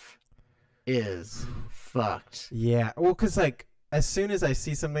cough is fucked. Yeah, well, because like as soon as I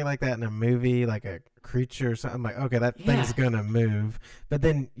see something like that in a movie, like a creature or something, I'm like, okay, that thing's gonna move. But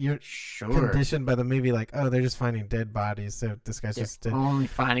then you're conditioned by the movie, like, oh, they're just finding dead bodies, so this guy's just only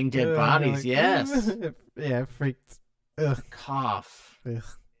finding dead bodies. Like, yes. Freaked. Ugh. Cough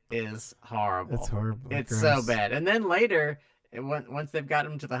is horrible. It's horrible. It's so bad. And then later, once they've got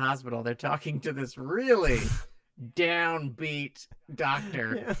him to the hospital, they're talking to this really downbeat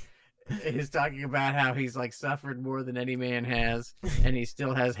doctor. He's talking about how he's like suffered more than any man has, and he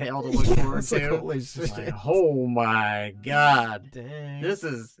still has hell to look forward to. Holy shit. Like, oh my God. Dang. This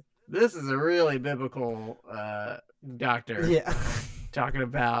is a really biblical doctor talking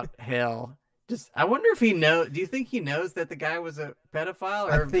about hell. Just, I wonder if he knows. Do you think he knows that the guy was a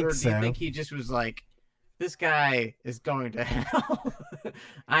pedophile, or do you think he just was like, this guy is going to hell?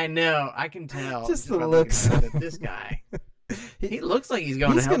 I know, I can tell. Just the looks of this guy. He looks like he's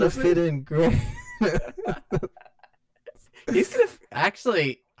going to hell. He's going to fit in great. He's going to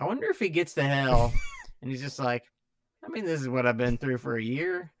actually, I wonder if he gets to hell and he's just like, I mean, this is what I've been through for a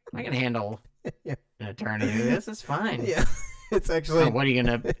year. I can handle an eternity. This is fine. Yeah. It's actually. So what are you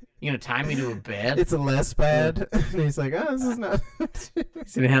gonna tie me to a bed? It's less bad. And he's like, oh, this is not.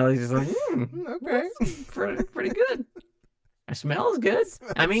 He's in hell. He's just like, okay, pretty good. It smells good.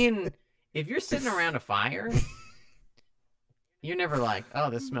 I mean, if you're sitting around a fire, you're never like, oh,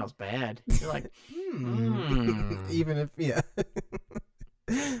 this smells bad. You're like, even if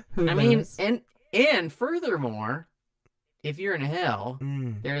I mean, and furthermore, if you're in hell,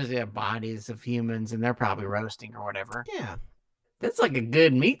 there's bodies of humans and they're probably roasting or whatever. Yeah. That's like a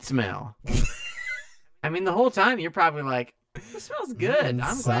good meat smell. I mean, the whole time you're probably like, this smells good.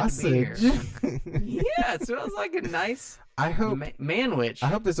 I'm sausage. Glad to be here. Yeah, it smells like a nice man-witch. I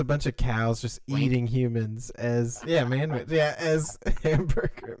hope there's a bunch of cows just eating humans as man-witch. Yeah, as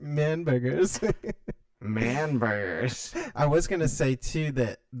man-burgers. Man-burgers. I was gonna say too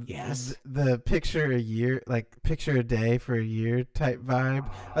that the picture a day for a year type vibe.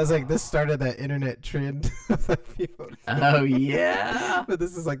 I was like, this started that internet trend of like people. Oh yeah. But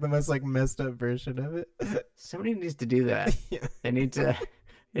this is like the most like messed up version of it. Somebody needs to do that. Yeah. They need to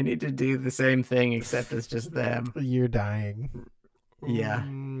do the same thing except it's just them. You're dying. Yeah.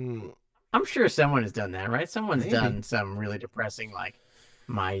 I'm sure someone has done that, right? Someone's done some really depressing like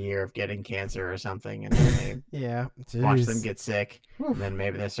my year of getting cancer or something, and then they watch them get sick, and then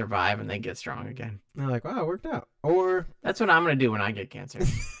maybe they survive and they get strong again. They're like, wow, it worked out. Or that's what I'm gonna do when I get cancer.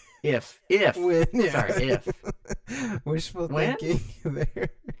 if wishful thinking there.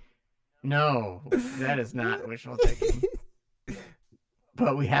 No, that is not wishful thinking.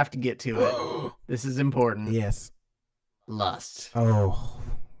 But we have to get to it. This is important. Yes. Lust. Oh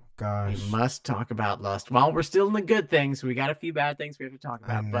gosh. We must talk about lust. While we're still in the good things, we got a few bad things we have to talk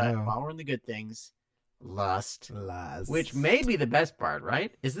about. But while we're in the good things, lust. Which may be the best part,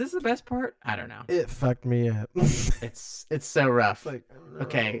 right? Is this the best part? I don't know. It fucked me up. It's so rough.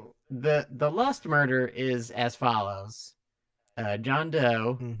 Okay. The lust murder is as follows. John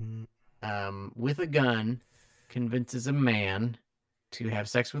Doe, with a gun, convinces a man to have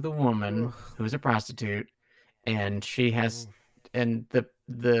sex with a woman who is a prostitute, and she has, and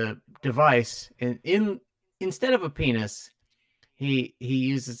the device instead of a penis, he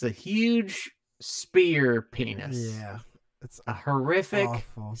uses a huge spear penis. Yeah, it's a horrific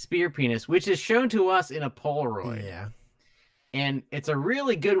spear penis, which is shown to us in a Polaroid. Yeah, and it's a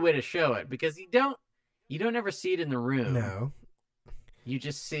really good way to show it because you don't ever see it in the room. No, you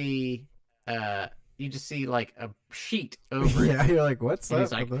just see you just see like a sheet over Yeah, it. you're like, what's And up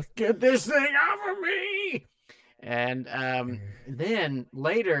he's like, with this? get this thing off of me. And then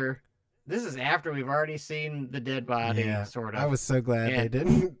later, this is after we've already seen the dead body, Yeah, sort I of. was so glad they And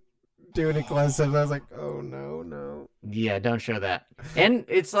didn't do any close-ups. I was like, oh no, no. yeah, don't show that. And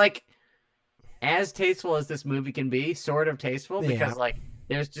it's like as tasteful as this movie can be, sort of tasteful, Yeah, because like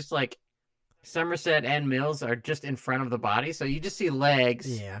there's just like Somerset and Mills are just in front of the body, so you just see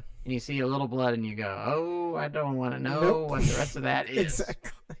legs yeah. and you see a little blood and you go, oh, I don't want to know Nope. what the rest of that is.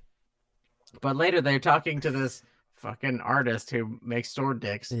 Exactly. But later they're talking to this fucking artist who makes sword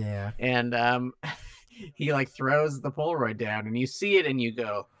dicks, Yeah. and he like throws the Polaroid down and you see it and you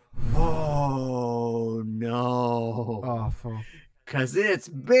go, oh no, Awful. because it's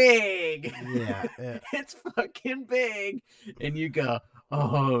big. Yeah, yeah. It's fucking big. And you go,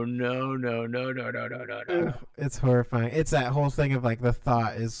 oh no, no, no, no, no, no, no, no. It's horrifying. It's that whole thing of like the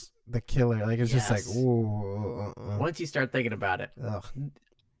thought is the killer. Like it's just like, Yes. ooh. Once you start thinking about it, Ugh.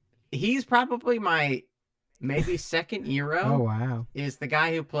 he's probably my maybe second hero. Oh wow. Is the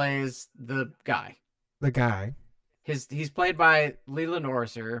guy who plays the guy. The guy. He's played by Leland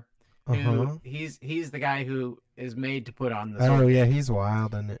Orser, who Uh-huh. he's the guy who is made to put on the Oh sword. yeah, he's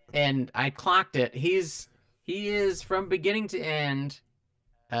wild in it. And I clocked it. He is from beginning to end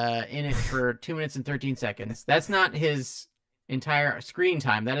in it for 2 minutes and 13 seconds. That's not his entire screen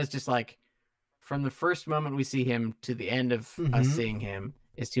time. That is just like from the first moment we see him to the end of us seeing him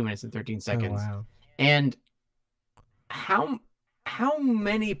is 2 minutes and 13 seconds. Oh, wow. And how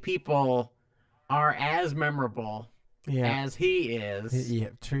many people are as memorable as he is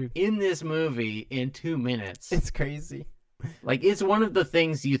true. in this movie in 2 minutes? It's crazy. Like, it's one of the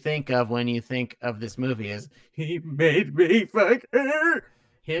things you think of when you think of this movie is, he made me fuck her.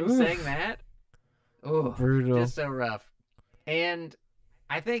 Him saying that. Oh, brutal. Just so rough. And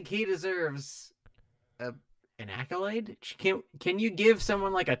I think he deserves an accolade. Can you give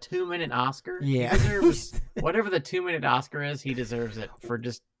someone like a 2-minute Oscar? Yeah. He deserves whatever the 2-minute Oscar is, he deserves it for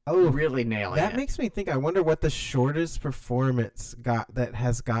just really nailing it. That makes me think, I wonder what the shortest performance got that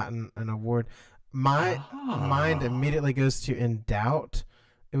has gotten an award. My mind immediately goes to In Doubt.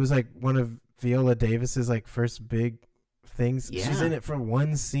 It was like one of Viola Davis's like first big things. Yeah. She's in it for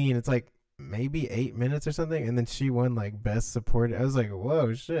one scene. It's like maybe 8 minutes or something, and then she won like best supported. I was like,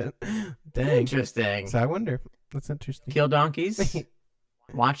 whoa, shit. Dang. Interesting. So I wonder. That's interesting. Kill donkeys,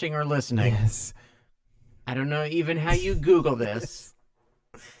 watching or listening. Yes. I don't know even how you Google this.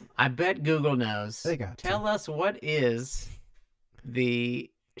 I bet Google knows. They got Tell us what is the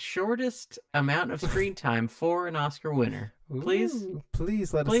shortest amount of screen time for an Oscar winner. Please? Ooh,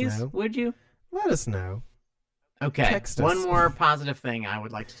 please let us Please, know. would you? Let us know. Okay. Text us. One more positive thing I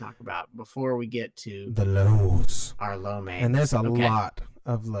would like to talk about before we get to The lows. our low main. And there's a lot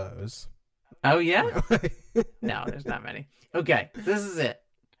of lows. Oh, yeah? No, there's not many. Okay, this is it.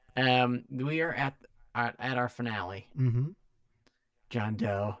 We are at our finale. Mm-hmm. John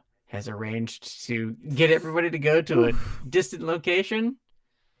Doe has arranged to get everybody to go to a distant location,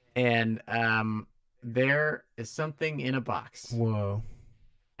 and there is something in a box. Whoa.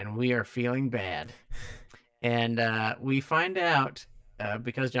 And we are feeling bad. And we find out,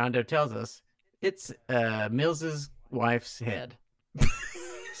 because John Doe tells us, it's Mills's wife's head.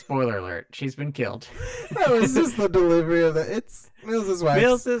 Spoiler alert, she's been killed. That was just the delivery of the. It's Mills's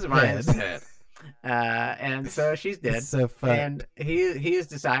wife's head. And so she's dead. It's so fun. And he has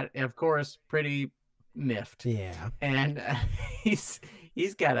decided, of course, pretty miffed. Yeah. And he's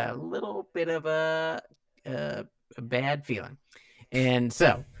got a little bit of a bad feeling. And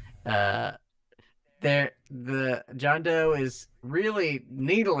so the John Doe is really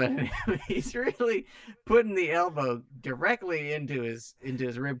needling him. He's really putting the elbow directly into his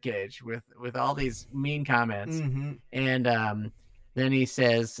rib cage with all these mean comments. Mm-hmm. And then he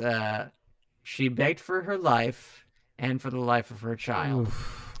says she begged for her life and for the life of her child.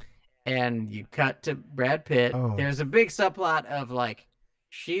 Oof. And you cut to Brad Pitt. Oh. There's a big subplot of like,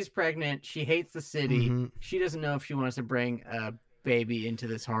 she's pregnant, she hates the city, Mm-hmm. she doesn't know if she wants to bring a baby into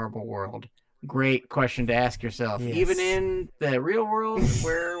this horrible world. Great question to ask yourself, Yes. even in the real world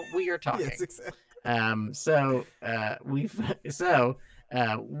where we are talking. Yes, exactly.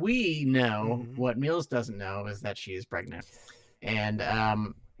 We know Mhm. what Mills doesn't know is that she is pregnant.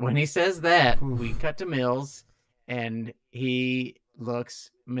 And when he says that, Oof. we cut to Mills, and he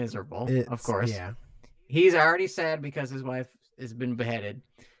looks miserable. Of course, Yeah. he's already sad because his wife has been beheaded,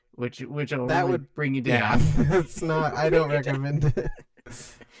 which will That really would bring you Yeah. down. It's not. I don't recommend it.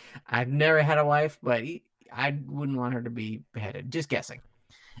 I've never had a wife, but I wouldn't want her to be beheaded. Just guessing.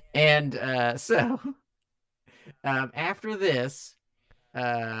 And so after this,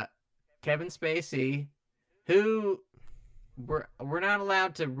 Kevin Spacey, who we're not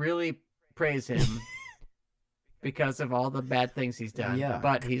allowed to really praise him because of all the bad things he's done,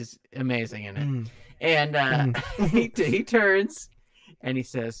 but he's amazing in it. And he turns and he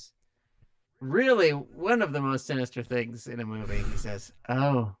says, really, one of the most sinister things in a movie. He says,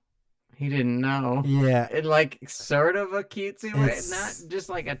 "Oh, he didn't know." Yeah, in like sort of a cutesy way, not just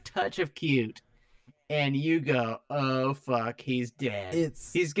like a touch of cute. And you go, "Oh fuck, he's dead.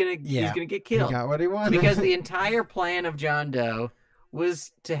 He's gonna get killed." He got what he wanted. Because the entire plan of John Doe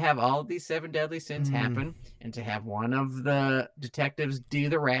was to have all of these 7 deadly sins happen, and to have one of the detectives do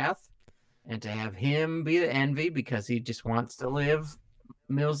the wrath, and to have him be the envy because he just wants to live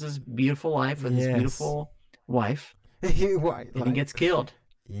Mills's beautiful life with his beautiful wife. And he gets killed.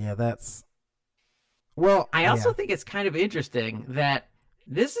 Yeah, that's... Well, I also think it's kind of interesting that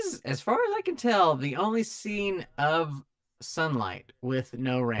this is, as far as I can tell, the only scene of sunlight with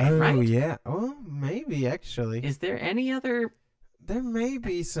no rain, right? Oh, yeah. Well, maybe, actually. Is there any other... There may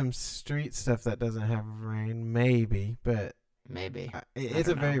be some street stuff that doesn't have rain, maybe, but... Maybe. It's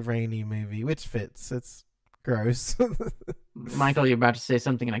a very rainy movie, which fits. It's gross. Michael, you're about to say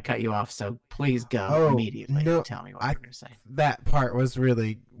something and I cut you off, so please go immediately. No, tell me what you're going to say. That part was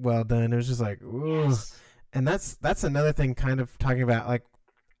really well done. It was just like, ooh. Yes. And that's another thing, kind of talking about like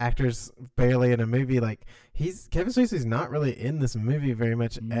actors barely in a movie. Like Kevin Spacey's not really in this movie very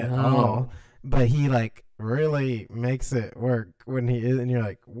much at all, but he like really makes it work when he is, and you're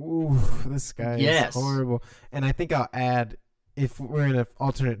like, ooh, this guy is horrible. And I think I'll add, if we're in an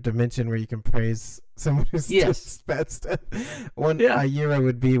alternate dimension where you can praise someone who's does bad stuff, a Euro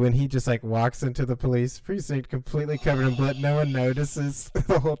would be when he just like walks into the police precinct completely covered in blood. No one notices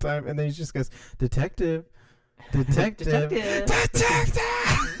the whole time, and then he just goes, "Detective, detective, detective!"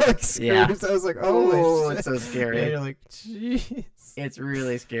 Like screams. I was like, "Oh, it's so scary." Yeah, you're like, "Jeez." It's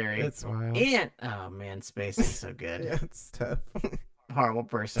really scary. It's wild. And oh man, Spacey's so good. Yeah, it's tough. Horrible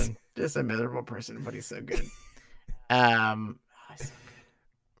person, just a miserable person, but he's so good.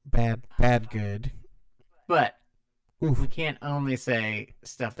 Bad, good. But we can't only say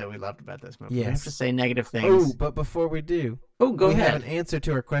stuff that we loved about this movie. We have to say negative things. Oh, but before we do, go ahead. We have an answer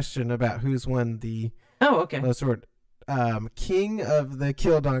to our question about who's won the most award. King of the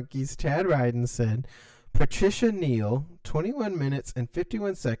Kill Donkeys, Chad Ryden, said Patricia Neal, 21 minutes and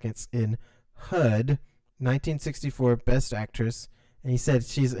 51 seconds in HUD, 1964, Best Actress. And he said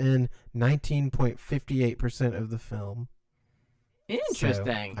she's in 19.58% of the film.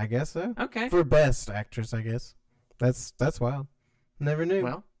 Interesting. So, I guess so. Okay. For Best Actress, I guess. That's wild. Never knew.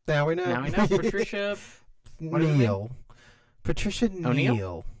 Well, now we know. Now we know. Patricia Neal. Patricia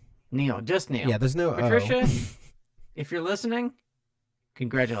Neal. Neal, just Neal. Yeah, there's no Patricia, if you're listening,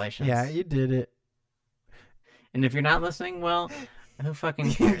 congratulations. Yeah, you did it. And if you're not listening, well, who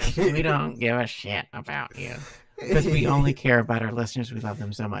fucking cares? We don't give a shit about you. Because we only care about our listeners. We love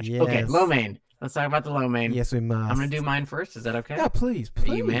them so much. Yes. Okay, lo mein. Let's talk about the lo mein. Yes, we must. I'm going to do mine first. Is that okay? Yeah, please.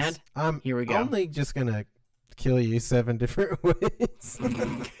 Are you mad? Here we go. I'm only just going to kill you 7 different ways.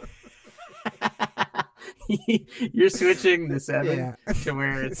 You're switching the 7 to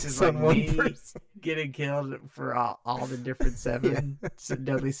where it's just like one me person getting killed for all the different 7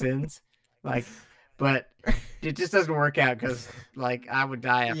 deadly sins. Like, but it just doesn't work out because, like, I would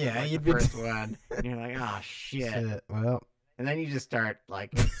die after the first one. And you're like, oh, shit. Well. And then you just start,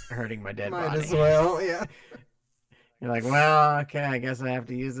 like, hurting my dead body. Might as well, yeah. You're like, well, okay, I guess I have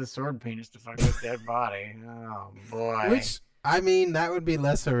to use this sword penis to fuck this dead body. Oh, boy. Which, I mean, that would be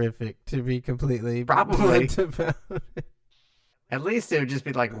less horrific, to be completely probably about it. At least it would just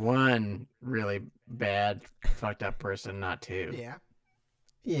be, like, one really bad, fucked up person, not 2. Yeah.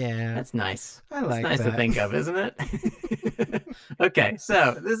 Yeah. That's nice. I like That's nice to think of, isn't it? Okay,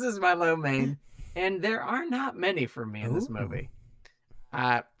 so this is my lo mein. And there are not many for me in this movie.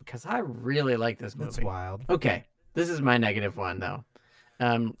 Because I really like this movie. That's wild. Okay, this is my negative one, though.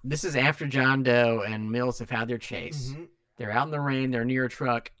 This is after John Doe and Mills have had their chase. Mm-hmm. They're out in the rain. They're near a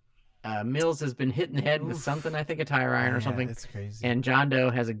truck. Mills has been hit in the head with something, I think a tire iron or something. That's crazy. And John Doe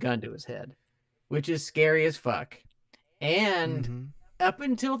has a gun to his head, which is scary as fuck. And up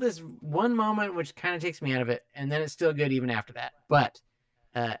until this one moment, which kind of takes me out of it, and then it's still good even after that. But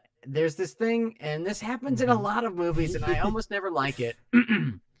there's this thing, and this happens in a lot of movies, and I almost never like it.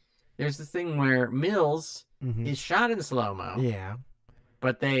 There's this thing where Mills is shot in slow-mo. Yeah.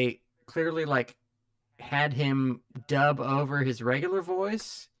 But they clearly, like, had him dub over his regular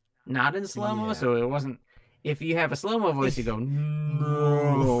voice, not in slow-mo, so it wasn't... If you have a slow-mo voice, you go,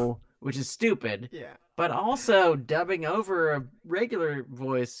 no, which is stupid. Yeah. But also, dubbing over a regular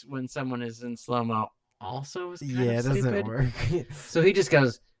voice when someone is in slow-mo also is kind of stupid. It doesn't work. So he just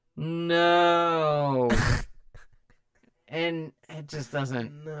goes, No. And it just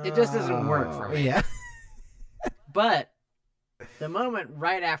doesn't. No. It just doesn't work for me. Yeah. But the moment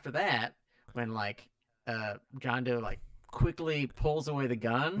right after that, when like John Doe like quickly pulls away the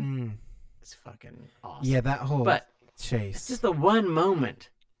gun, it's fucking awesome. Yeah, that whole chase. It's just the one moment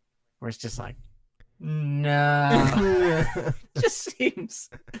where it's just like, no.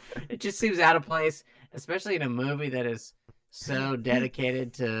 it just seems out of place, especially in a movie that is so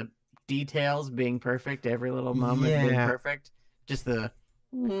dedicated to details being perfect, every little moment being perfect. Just the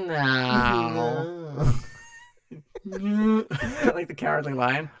no. Like the Cowardly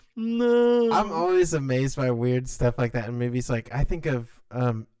Lion. No. I'm always amazed by weird stuff like that in movies. Like I think of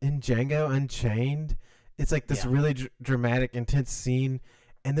in Django Unchained, it's like this really dramatic, intense scene,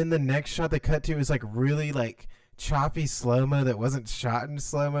 and then the next shot they cut to is like really like choppy slow-mo that wasn't shot in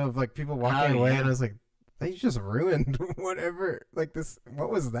slow-mo of like people walking away, and I was like, they just ruined whatever. Like this,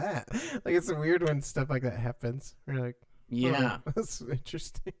 what was that? Like it's weird when stuff like that happens. We're like, that's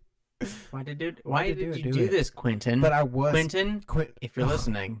interesting. Why did you do this, Quentin? But I was Quentin. If you're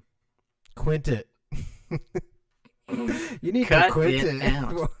listening, quint it. You need cut to quint it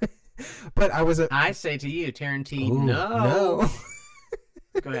out. But I say to you, Tarantino, no.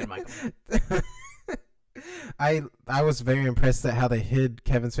 Go ahead, Michael. I was very impressed at how they hid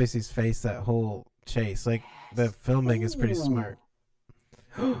Kevin Spacey's face that whole chase. Like the filming is pretty smart.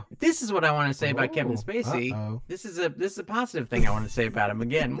 This is what I want to say about Kevin Spacey. This is a positive thing I want to say about him.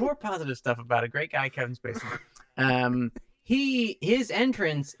 Again, more positive stuff about a great guy, Kevin Spacey. His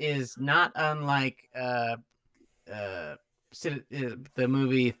entrance is not unlike the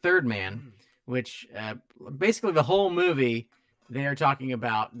movie Third Man, which basically the whole movie they're talking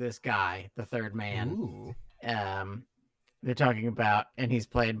about this guy, the Third Man. They're talking about, and he's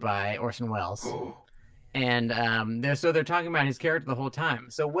played by Orson Welles. And they're talking about his character the whole time.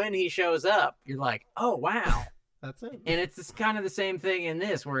 So when he shows up, you're like, oh, wow. That's it. And it's kind of the same thing in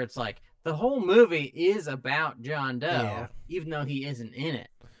this, where it's like the whole movie is about John Doe, even though he isn't in it.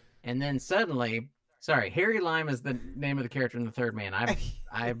 And then suddenly, Harry Lime is the name of the character in The Third Man. I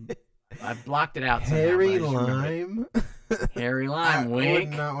blocked it out. Harry Lime? Harry Lime, wink. I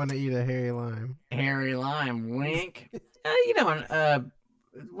would not want to eat a Harry Lime. Harry Lime, wink.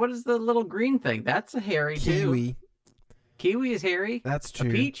 What is the little green thing? That's a hairy kiwi. Kiwi is hairy. That's true.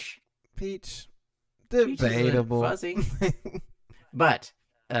 A peach. Debatable. Fuzzy. But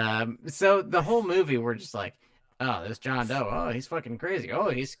so the whole movie we're just like, oh, this John Doe. Oh, he's fucking crazy. Oh,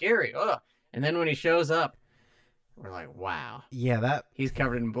 he's scary. Oh, and then when he shows up, we're like, wow. Yeah, he's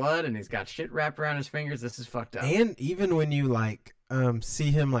covered in blood and he's got shit wrapped around his fingers. This is fucked up. And even when you like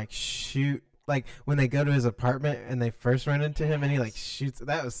see him like shoot. Like when they go to his apartment and they first run into him and he like shoots,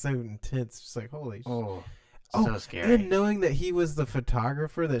 that was so intense. Just like holy shit. So scary. And knowing that he was the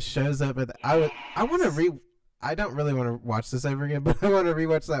photographer that shows up at I don't really want to watch this ever again, but I want to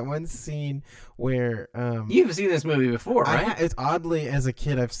rewatch that one scene where you've seen this movie before, right? It's oddly, as a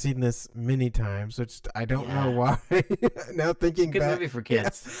kid, I've seen this many times, which I don't know why. Now thinking back, good movie for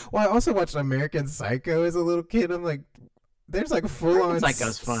kids. Yeah. Well, I also watched American Psycho as a little kid. I'm like, there's like full on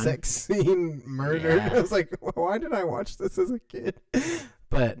sex scene murder. Yeah. I was like, why did I watch this as a kid?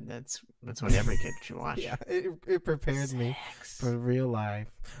 But that's what every kid should watch. Yeah, it prepared me for real life.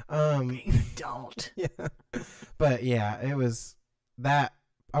 Being an adult. Yeah. But yeah, it was that.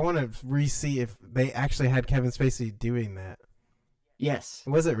 I want to re-see if they actually had Kevin Spacey doing that. Yes.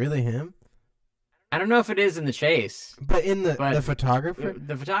 Was it really him? I don't know if it is in the chase. But in the photographer?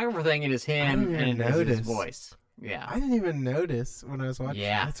 The photographer thing, it is him and it is his voice. Yeah. I didn't even notice when I was watching.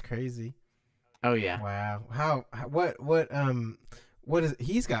 Yeah. That's crazy. Oh yeah. Wow. What is,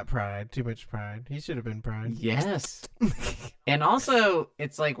 he's got pride, too much pride. He should have been pride. Yes. And also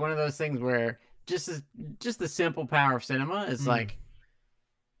it's like one of those things where just the simple power of cinema is like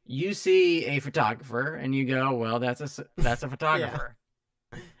you see a photographer and you go, well, that's a photographer.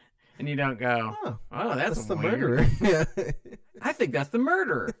 And you don't go, oh, that's the weird. murderer. Yeah. I think that's the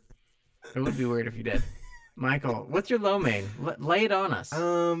murderer. It would be weird if you did. Michael, what's your low main? Lay it on us.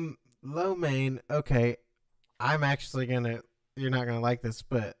 Low main. Okay. I'm actually you're not gonna like this,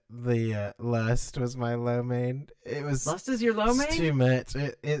 but the Lust was my low main. It was Lust is your low main? Too much.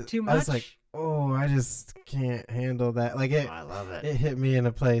 Too much? I was like, oh, I just can't handle that. Like I love it. It hit me in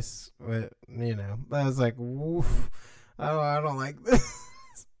a place where, I was like, woof. Oh, I don't like this.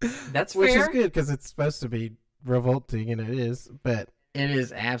 That's Which fair. is good because it's supposed to be revolting, and it is, but it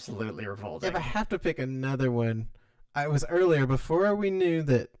is absolutely revolting. If I have to pick another one, I was earlier before we knew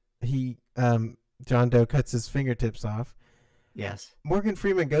that he John Doe cuts his fingertips off. Yes. Morgan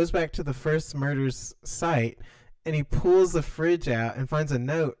Freeman goes back to the first murder's site and he pulls the fridge out and finds a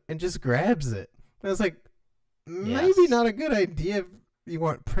note and just grabs it. And I was like, maybe not a good idea if you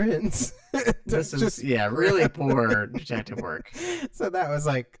want Prince. This is really poor detective work. So that was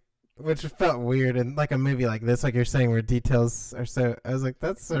like, which felt weird, and like a movie like this, like you're saying, where details are so. I was like,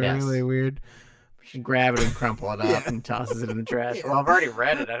 that's really weird. You should grab it and crumple it up and tosses it in the trash. Well, I've already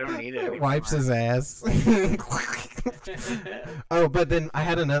read it. I don't need it anymore. Wipes his ass. Oh, but then I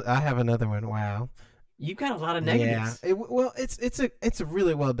have another one. Wow. You got a lot of negatives. Yeah. It's a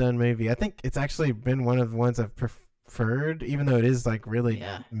really well done movie. I think it's actually been one of the ones I've preferred, even though it is like really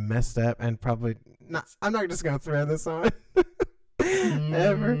messed up and probably not. I'm not just gonna throw this on.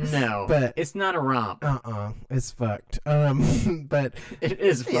 Ever. No, but it's not a romp. It's fucked. But it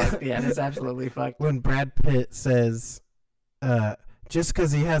is fucked. Yeah, it's absolutely fucked. When Brad Pitt says, just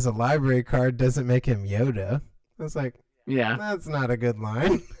because he has a library card doesn't make him Yoda. I was like, that's not a good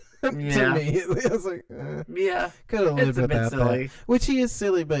line. To me, I was like, could have lived without that. Which he is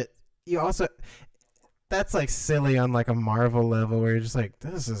silly, but you also, that's like silly on like a Marvel level where you're just like,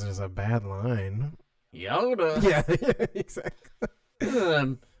 this is just a bad line. Yoda. Yeah,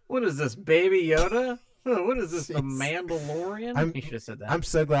 exactly. What is this, Baby Yoda? What is this, the Mandalorian? You should have said that. I'm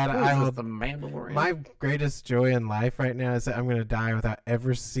so glad the Mandalorian. My greatest joy in life right now is that I'm gonna die without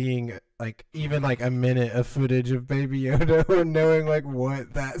ever seeing like even like a minute of footage of Baby Yoda or knowing like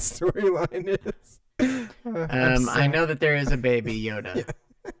what that storyline is. I know that there is a Baby Yoda,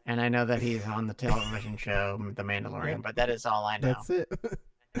 and I know that he's on the television show The Mandalorian, but that is all I know. That's it.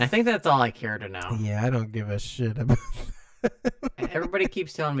 I think that's all I care to know. Yeah, I don't give a shit about that. Everybody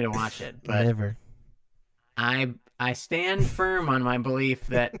keeps telling me to watch it, but never. I stand firm on my belief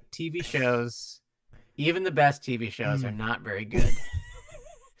that TV shows, even the best TV shows, are not very good.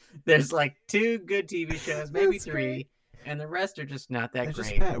 There's like 2 good TV shows, maybe 3, and the rest are just not that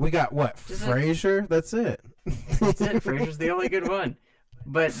great. Just we got what? Frasier? That's it. That's it. Frasier's the only good one.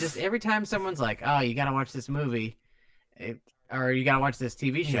 But just every time someone's like, "Oh, you got to watch this movie," or "You got to watch this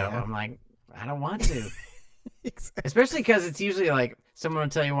TV show," I'm like, I don't want to. Exactly. Especially because it's usually like someone will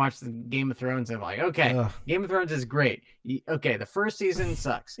tell you watch the Game of Thrones and like, okay, Game of Thrones is great. Okay, the first season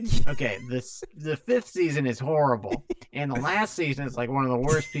sucks. Okay, the 5th season is horrible, and the last season is like one of the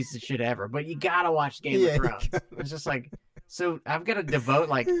worst pieces of shit ever. But you gotta watch Game of Thrones. It's just like, so I've got to devote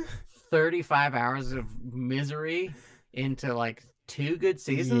like 35 hours of misery into like 2 good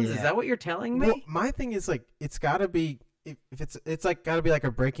seasons. Is that what you're telling me? Well, my thing is like, it's got to be. If it's like got to be like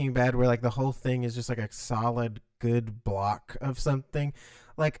a Breaking Bad where like the whole thing is just like a solid good block of something.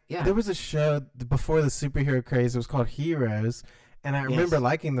 Like there was a show before the superhero craze. It was called Heroes, and I remember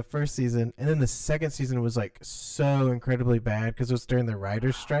liking the first season, and then the second season was like so incredibly bad because it was during the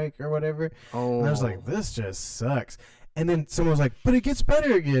writer's strike or whatever. And I was like, this just sucks. And then someone was like, but it gets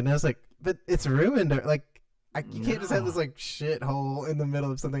better again. And I was like, but it's ruined. Like you can't just have this like shithole in the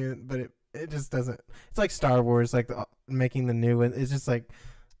middle of something, but it just doesn't. It's like Star Wars, like making the new one. It's just like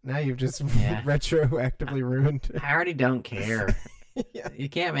now you've just retroactively ruined it. I already don't care. You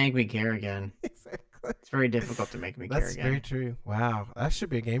can't make me care again. Exactly. It's very difficult to make me care again. That's very true. Wow, that should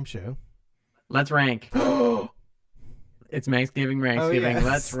be a game show. Let's rank. It's Manksgiving Ranksgiving.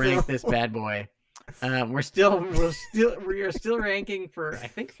 Let's rank this bad boy. We are still ranking for I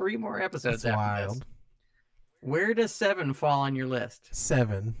think 3 more episodes after this. Where does 7 fall on your list?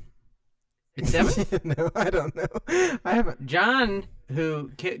 7. It's 7? No, I don't know. I haven't. John, who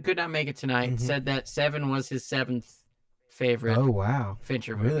could not make it tonight, said that 7 was his 7th favorite. Oh wow,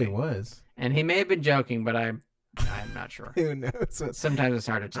 Fincher movie. Really was. And he may have been joking, but I'm not sure. Who knows? Sometimes it's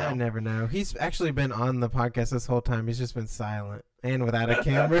hard to tell. I never know. He's actually been on the podcast this whole time. He's just been silent and without a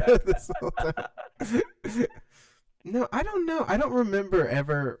camera this whole time. No, I don't know. I don't remember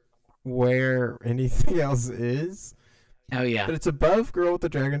ever where anything else is. Oh yeah, but it's above Girl with the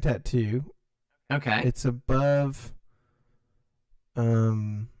Dragon Tattoo. Okay. It's above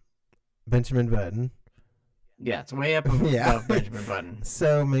Benjamin Button. Yeah, it's way up above Benjamin Button.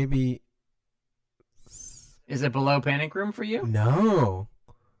 So maybe. Is it below Panic Room for you? No.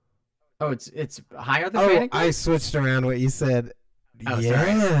 Oh, it's higher than Panic Room? I switched around what you said. Oh,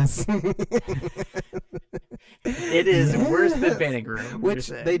 yes. It is worse than Panic Room. Which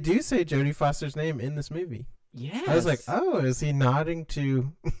they do say Jodie Foster's name in this movie. Yes. I was like, oh, is he nodding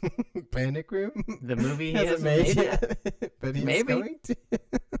to Panic Room? The movie he hasn't made yet. But he's going to.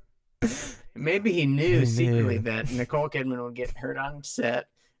 Maybe he knew secretly that Nicole Kidman would get hurt on set,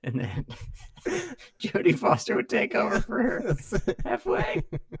 and then Jodie Foster would take over for her halfway.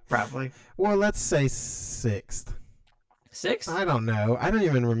 Probably. Well, let's say 6th. 6? I don't know. I don't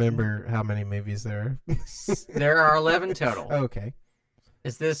even remember how many movies there are. There are 11 total. Okay.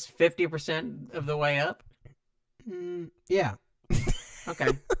 Is this 50% of the way up? Yeah. Okay.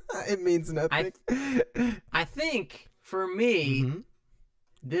 It means nothing. I think for me,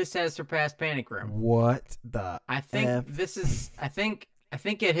 this has surpassed Panic Room. What the? I think this is. I think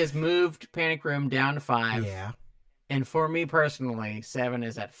it has moved Panic Room down to 5. Yeah. And for me personally, 7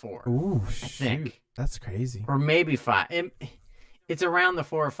 is at 4. Ooh, I think that's crazy. Or maybe 5. It's around the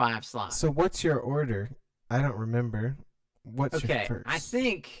 4 or 5 slot. So what's your order? I don't remember. What's your first? I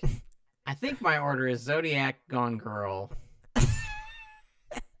think my order is Zodiac, Gone Girl,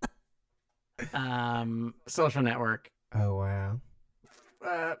 Social Network. Oh wow.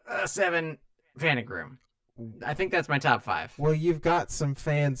 7, Panic Room. I think that's my top 5. Well, you've got some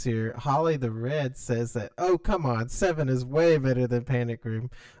fans here. Holly the Red says that, oh, come on, 7 is way better than Panic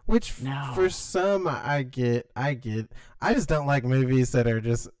Room, which for some I get. I just don't like movies that are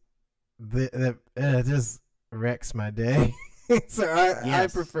just that just wrecks my day. So I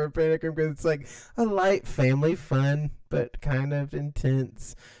prefer Panic Room because it's like a light family fun, but kind of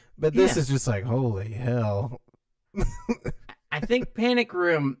intense. But this is just like, holy hell. I think Panic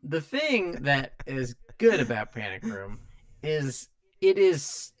Room, the thing that is good about Panic Room is it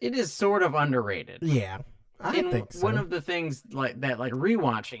is sort of underrated. Yeah. I think so. One of the things like that, like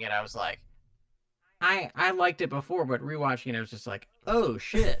rewatching it, I was like, I liked it before, but rewatching it, I was just like, oh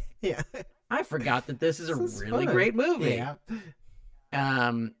shit. Yeah. I forgot that this is a really great movie. Yeah.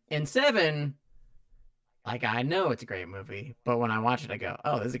 And 7, like I know it's a great movie, but when I watch it, I go,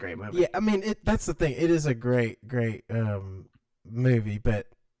 oh, this is a great movie. Yeah, I mean, that's the thing. It is a great movie, but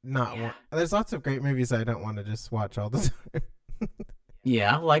not one. There's lots of great movies I don't want to just watch all the time.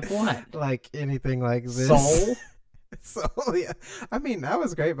 Yeah, like what? Like anything like this. Soul? Soul, yeah. I mean, that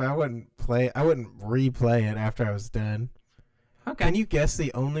was great, but I wouldn't replay it after I was done. Okay. Can you guess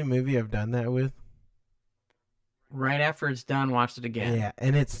the only movie I've done that with? Right after it's done, watched it again. Yeah,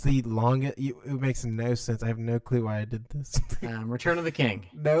 and it's the longest. It makes no sense. I have no clue why I did this. Return of the King.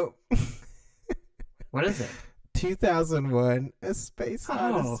 Nope. What is it? 2001: A Space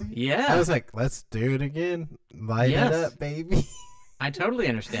Odyssey. Yeah. I was like, let's do it again. Light it up, baby. I totally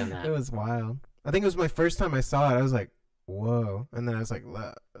understand that. It was wild. I think it was my first time I saw it. I was like, whoa. And then I was like,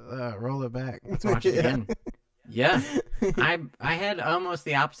 roll it back. Let's watch it again. Yeah. I had almost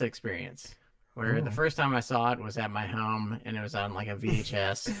the opposite experience where the first time I saw it was at my home and it was on like a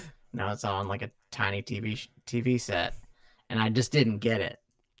VHS. Now it's on like a tiny TV set. And I just didn't get it.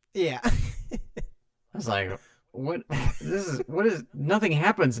 Yeah. I was like, what is nothing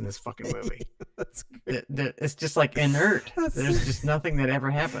happens in this fucking movie. That's great. It's just like inert. There's just nothing that ever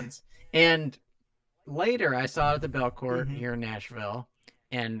happens. And later I saw it at the Belcourt here in Nashville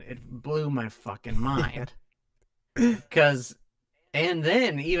and it blew my fucking mind. And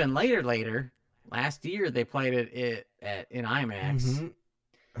then even later last year they played it in IMAX.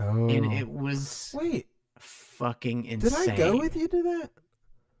 Oh. And it was fucking insane. Did I go with you to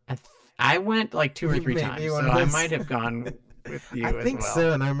that? I went like 2 or 3 times, so I might have gone with you as well. I think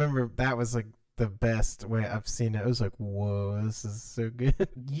so, and I remember that was like the best way I've seen it. I was like, whoa, this is so good.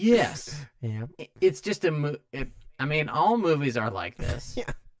 Yes. Yeah. It's just I mean, all movies are like this.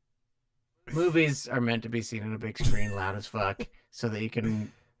 Yeah. Movies are meant to be seen on a big screen, loud as fuck, so that you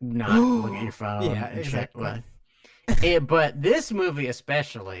can not look at your phone and exactly. check. But this movie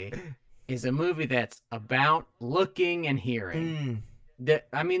especially is a movie that's about looking and hearing.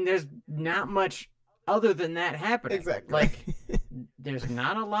 I mean, there's not much other than that happening. Exactly. Like, there's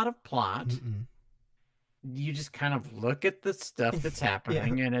not a lot of plot. You just kind of look at the stuff that's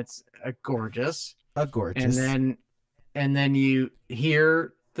happening, and it's gorgeous. Gorgeous. And then you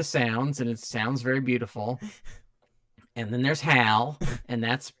hear the sounds, and it sounds very beautiful. And then there's Hal, and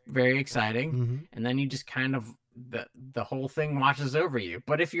that's very exciting. And then you just kind of the whole thing washes over you.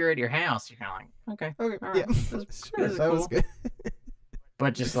 But if you're at your house, you're kind of like, okay, all right, this is cool. Was good.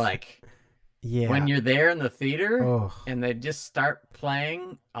 But just like, when you're there in the theater and they just start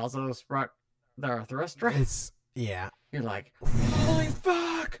playing, also the restaurant. You're like, holy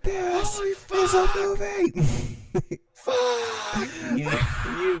fuck! Holy fuck! It's a movie! Fuck!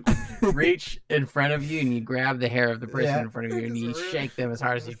 You reach in front of you and you grab the hair of the person in front of you and you shake them as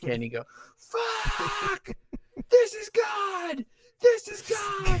hard as you can. And you go, fuck! This is God! This is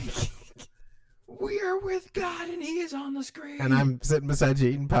God! We are with God and He is on the screen. And I'm sitting beside you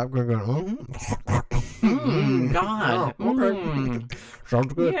eating popcorn going, God.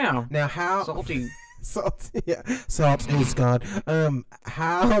 Sounds good. Yeah. Now how... Salty. Yeah. Salt is God.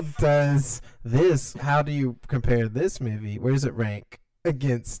 How do you compare this movie? Where does it rank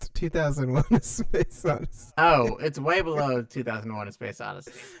against 2001: A Space Odyssey? Oh, it's way below 2001: A Space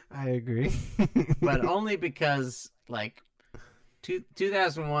Odyssey. I agree. But only because, like,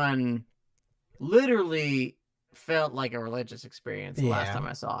 2001 literally felt like a religious experience the last time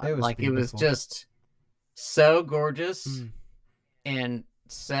I saw it. It was just so gorgeous and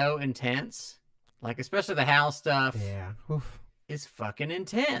so intense. Like, especially the house stuff. Yeah. Oof. Is fucking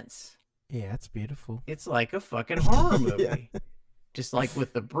intense. Yeah, it's beautiful. It's like a fucking horror movie. Just like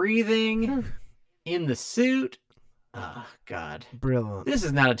with the breathing in the suit. Oh, God. Brilliant. This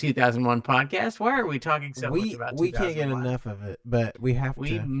is not a 2001 podcast. Why are we talking so much about 2001? We can't get enough of it, but we have to.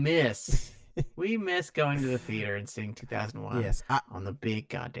 We miss going to the theater and seeing 2001 on the big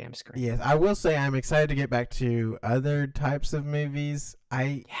goddamn screen. Yes, I will say I'm excited to get back to other types of movies.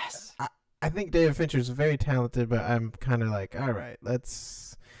 I think David Fincher is very talented, but I'm kind of like, all right,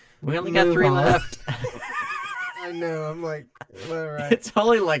 let's. We only got 3 left. I know. I'm like, all right. It's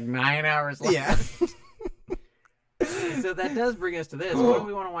only like 9 hours left. Yeah. So that does bring us to this. What do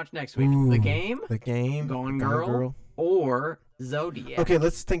we want to watch next week? The Game, Gone Girl, or Zodiac? Okay,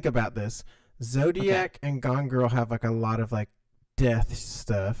 let's think about this. Zodiac and Gone Girl have like a lot of like death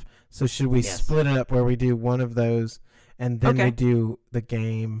stuff. So should we split it up where we do one of those and then we do The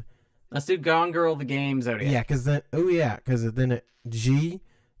Game? Let's do Gone Girl, The Game, Zodiac. Yeah, because then it GTZ.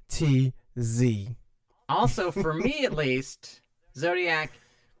 Also, for me at least, Zodiac,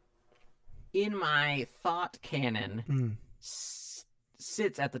 in my thought canon,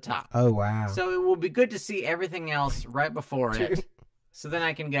 sits at the top. Oh, wow. So it will be good to see everything else right before it. So then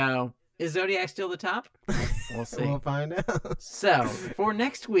I can go, is Zodiac still the top? We'll see. We'll find out. So for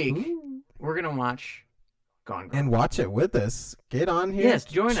next week, we're going to watch Gone Girl. And watch it with us. Get on here. Yes,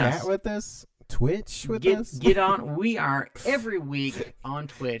 join us. Chat with us. Twitch with us. Get on. We are every week on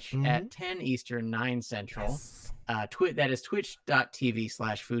Twitch at 10 Eastern, 9 Central. Yes. That is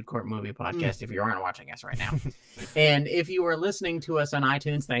twitch.tv/foodcourtmoviepodcast if you aren't watching us right now. And if you are listening to us on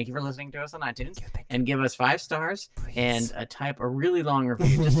iTunes, thank you for listening to us on iTunes. And give us 5 stars and type a really long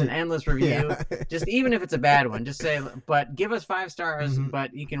review, just an endless review. Just even if it's a bad one, just say, but give us 5 stars,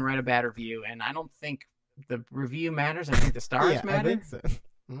 but you can write a bad review. And I don't think the review matters. I think the stars matter. I think so.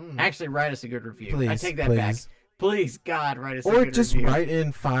 Actually, write us a good review. Please, I take that back. Please, God, write us a good review. Or just write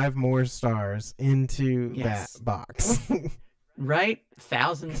in 5 more stars into that box. Write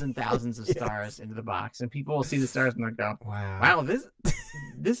thousands and thousands of stars into the box, and people will see the stars and they'll go, wow,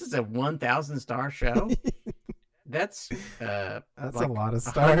 this is a 1,000-star show? That's like a lot of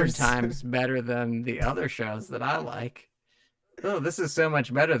stars. 100 times better than the other shows that I like. Oh, this is so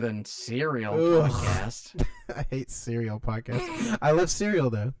much better than Serial Podcast. I hate Serial Podcast. I love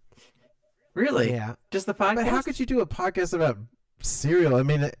Serial, though. Really? Yeah. Just the podcast? But how could you do a podcast about cereal? I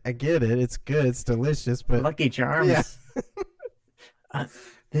mean, I get it. It's good. It's delicious. But Lucky Charms. Yeah.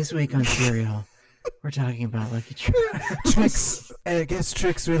 This week on Serial, we're talking about Lucky Charms. Tricks. I guess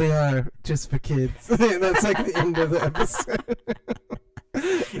tricks really are just for kids. That's like the end of the episode.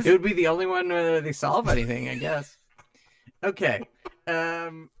 It would be the only one where they solve anything, I guess. Okay.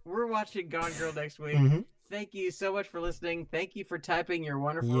 We're watching Gone Girl next week. Thank you so much for listening. Thank you for typing your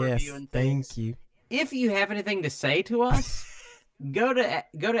wonderful review and things. Thank you. If you have anything to say to us, go to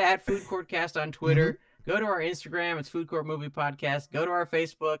 @FoodCourtCast on Twitter. Go to our Instagram. It's Food Court Movie Podcast. Go to our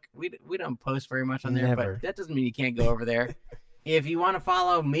Facebook. We don't post very much on there, but that doesn't mean you can't go over there. If you want to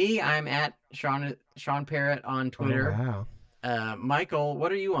follow me, I'm at Sean Parrott on Twitter. Oh, wow. Michael,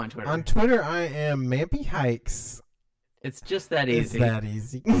 what are you on Twitter? On Twitter, I am Mampy Hikes. It's just that easy. It's that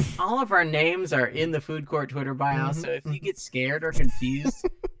easy. All of our names are in the Food Court Twitter bio, so if you get scared or confused,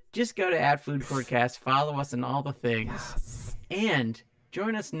 just go to @FoodCourtCast, follow us in all the things, and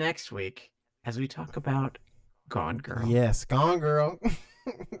join us next week as we talk about Gone Girl. Yes, Gone Girl.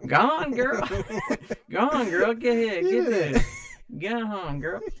 Gone Girl. Gone Girl. Get here. Get there. Get home,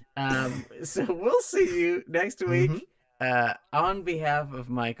 girl. So we'll see you next week. On behalf of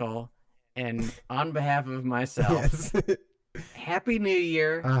Michael and on behalf of myself, Happy New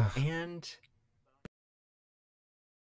Year and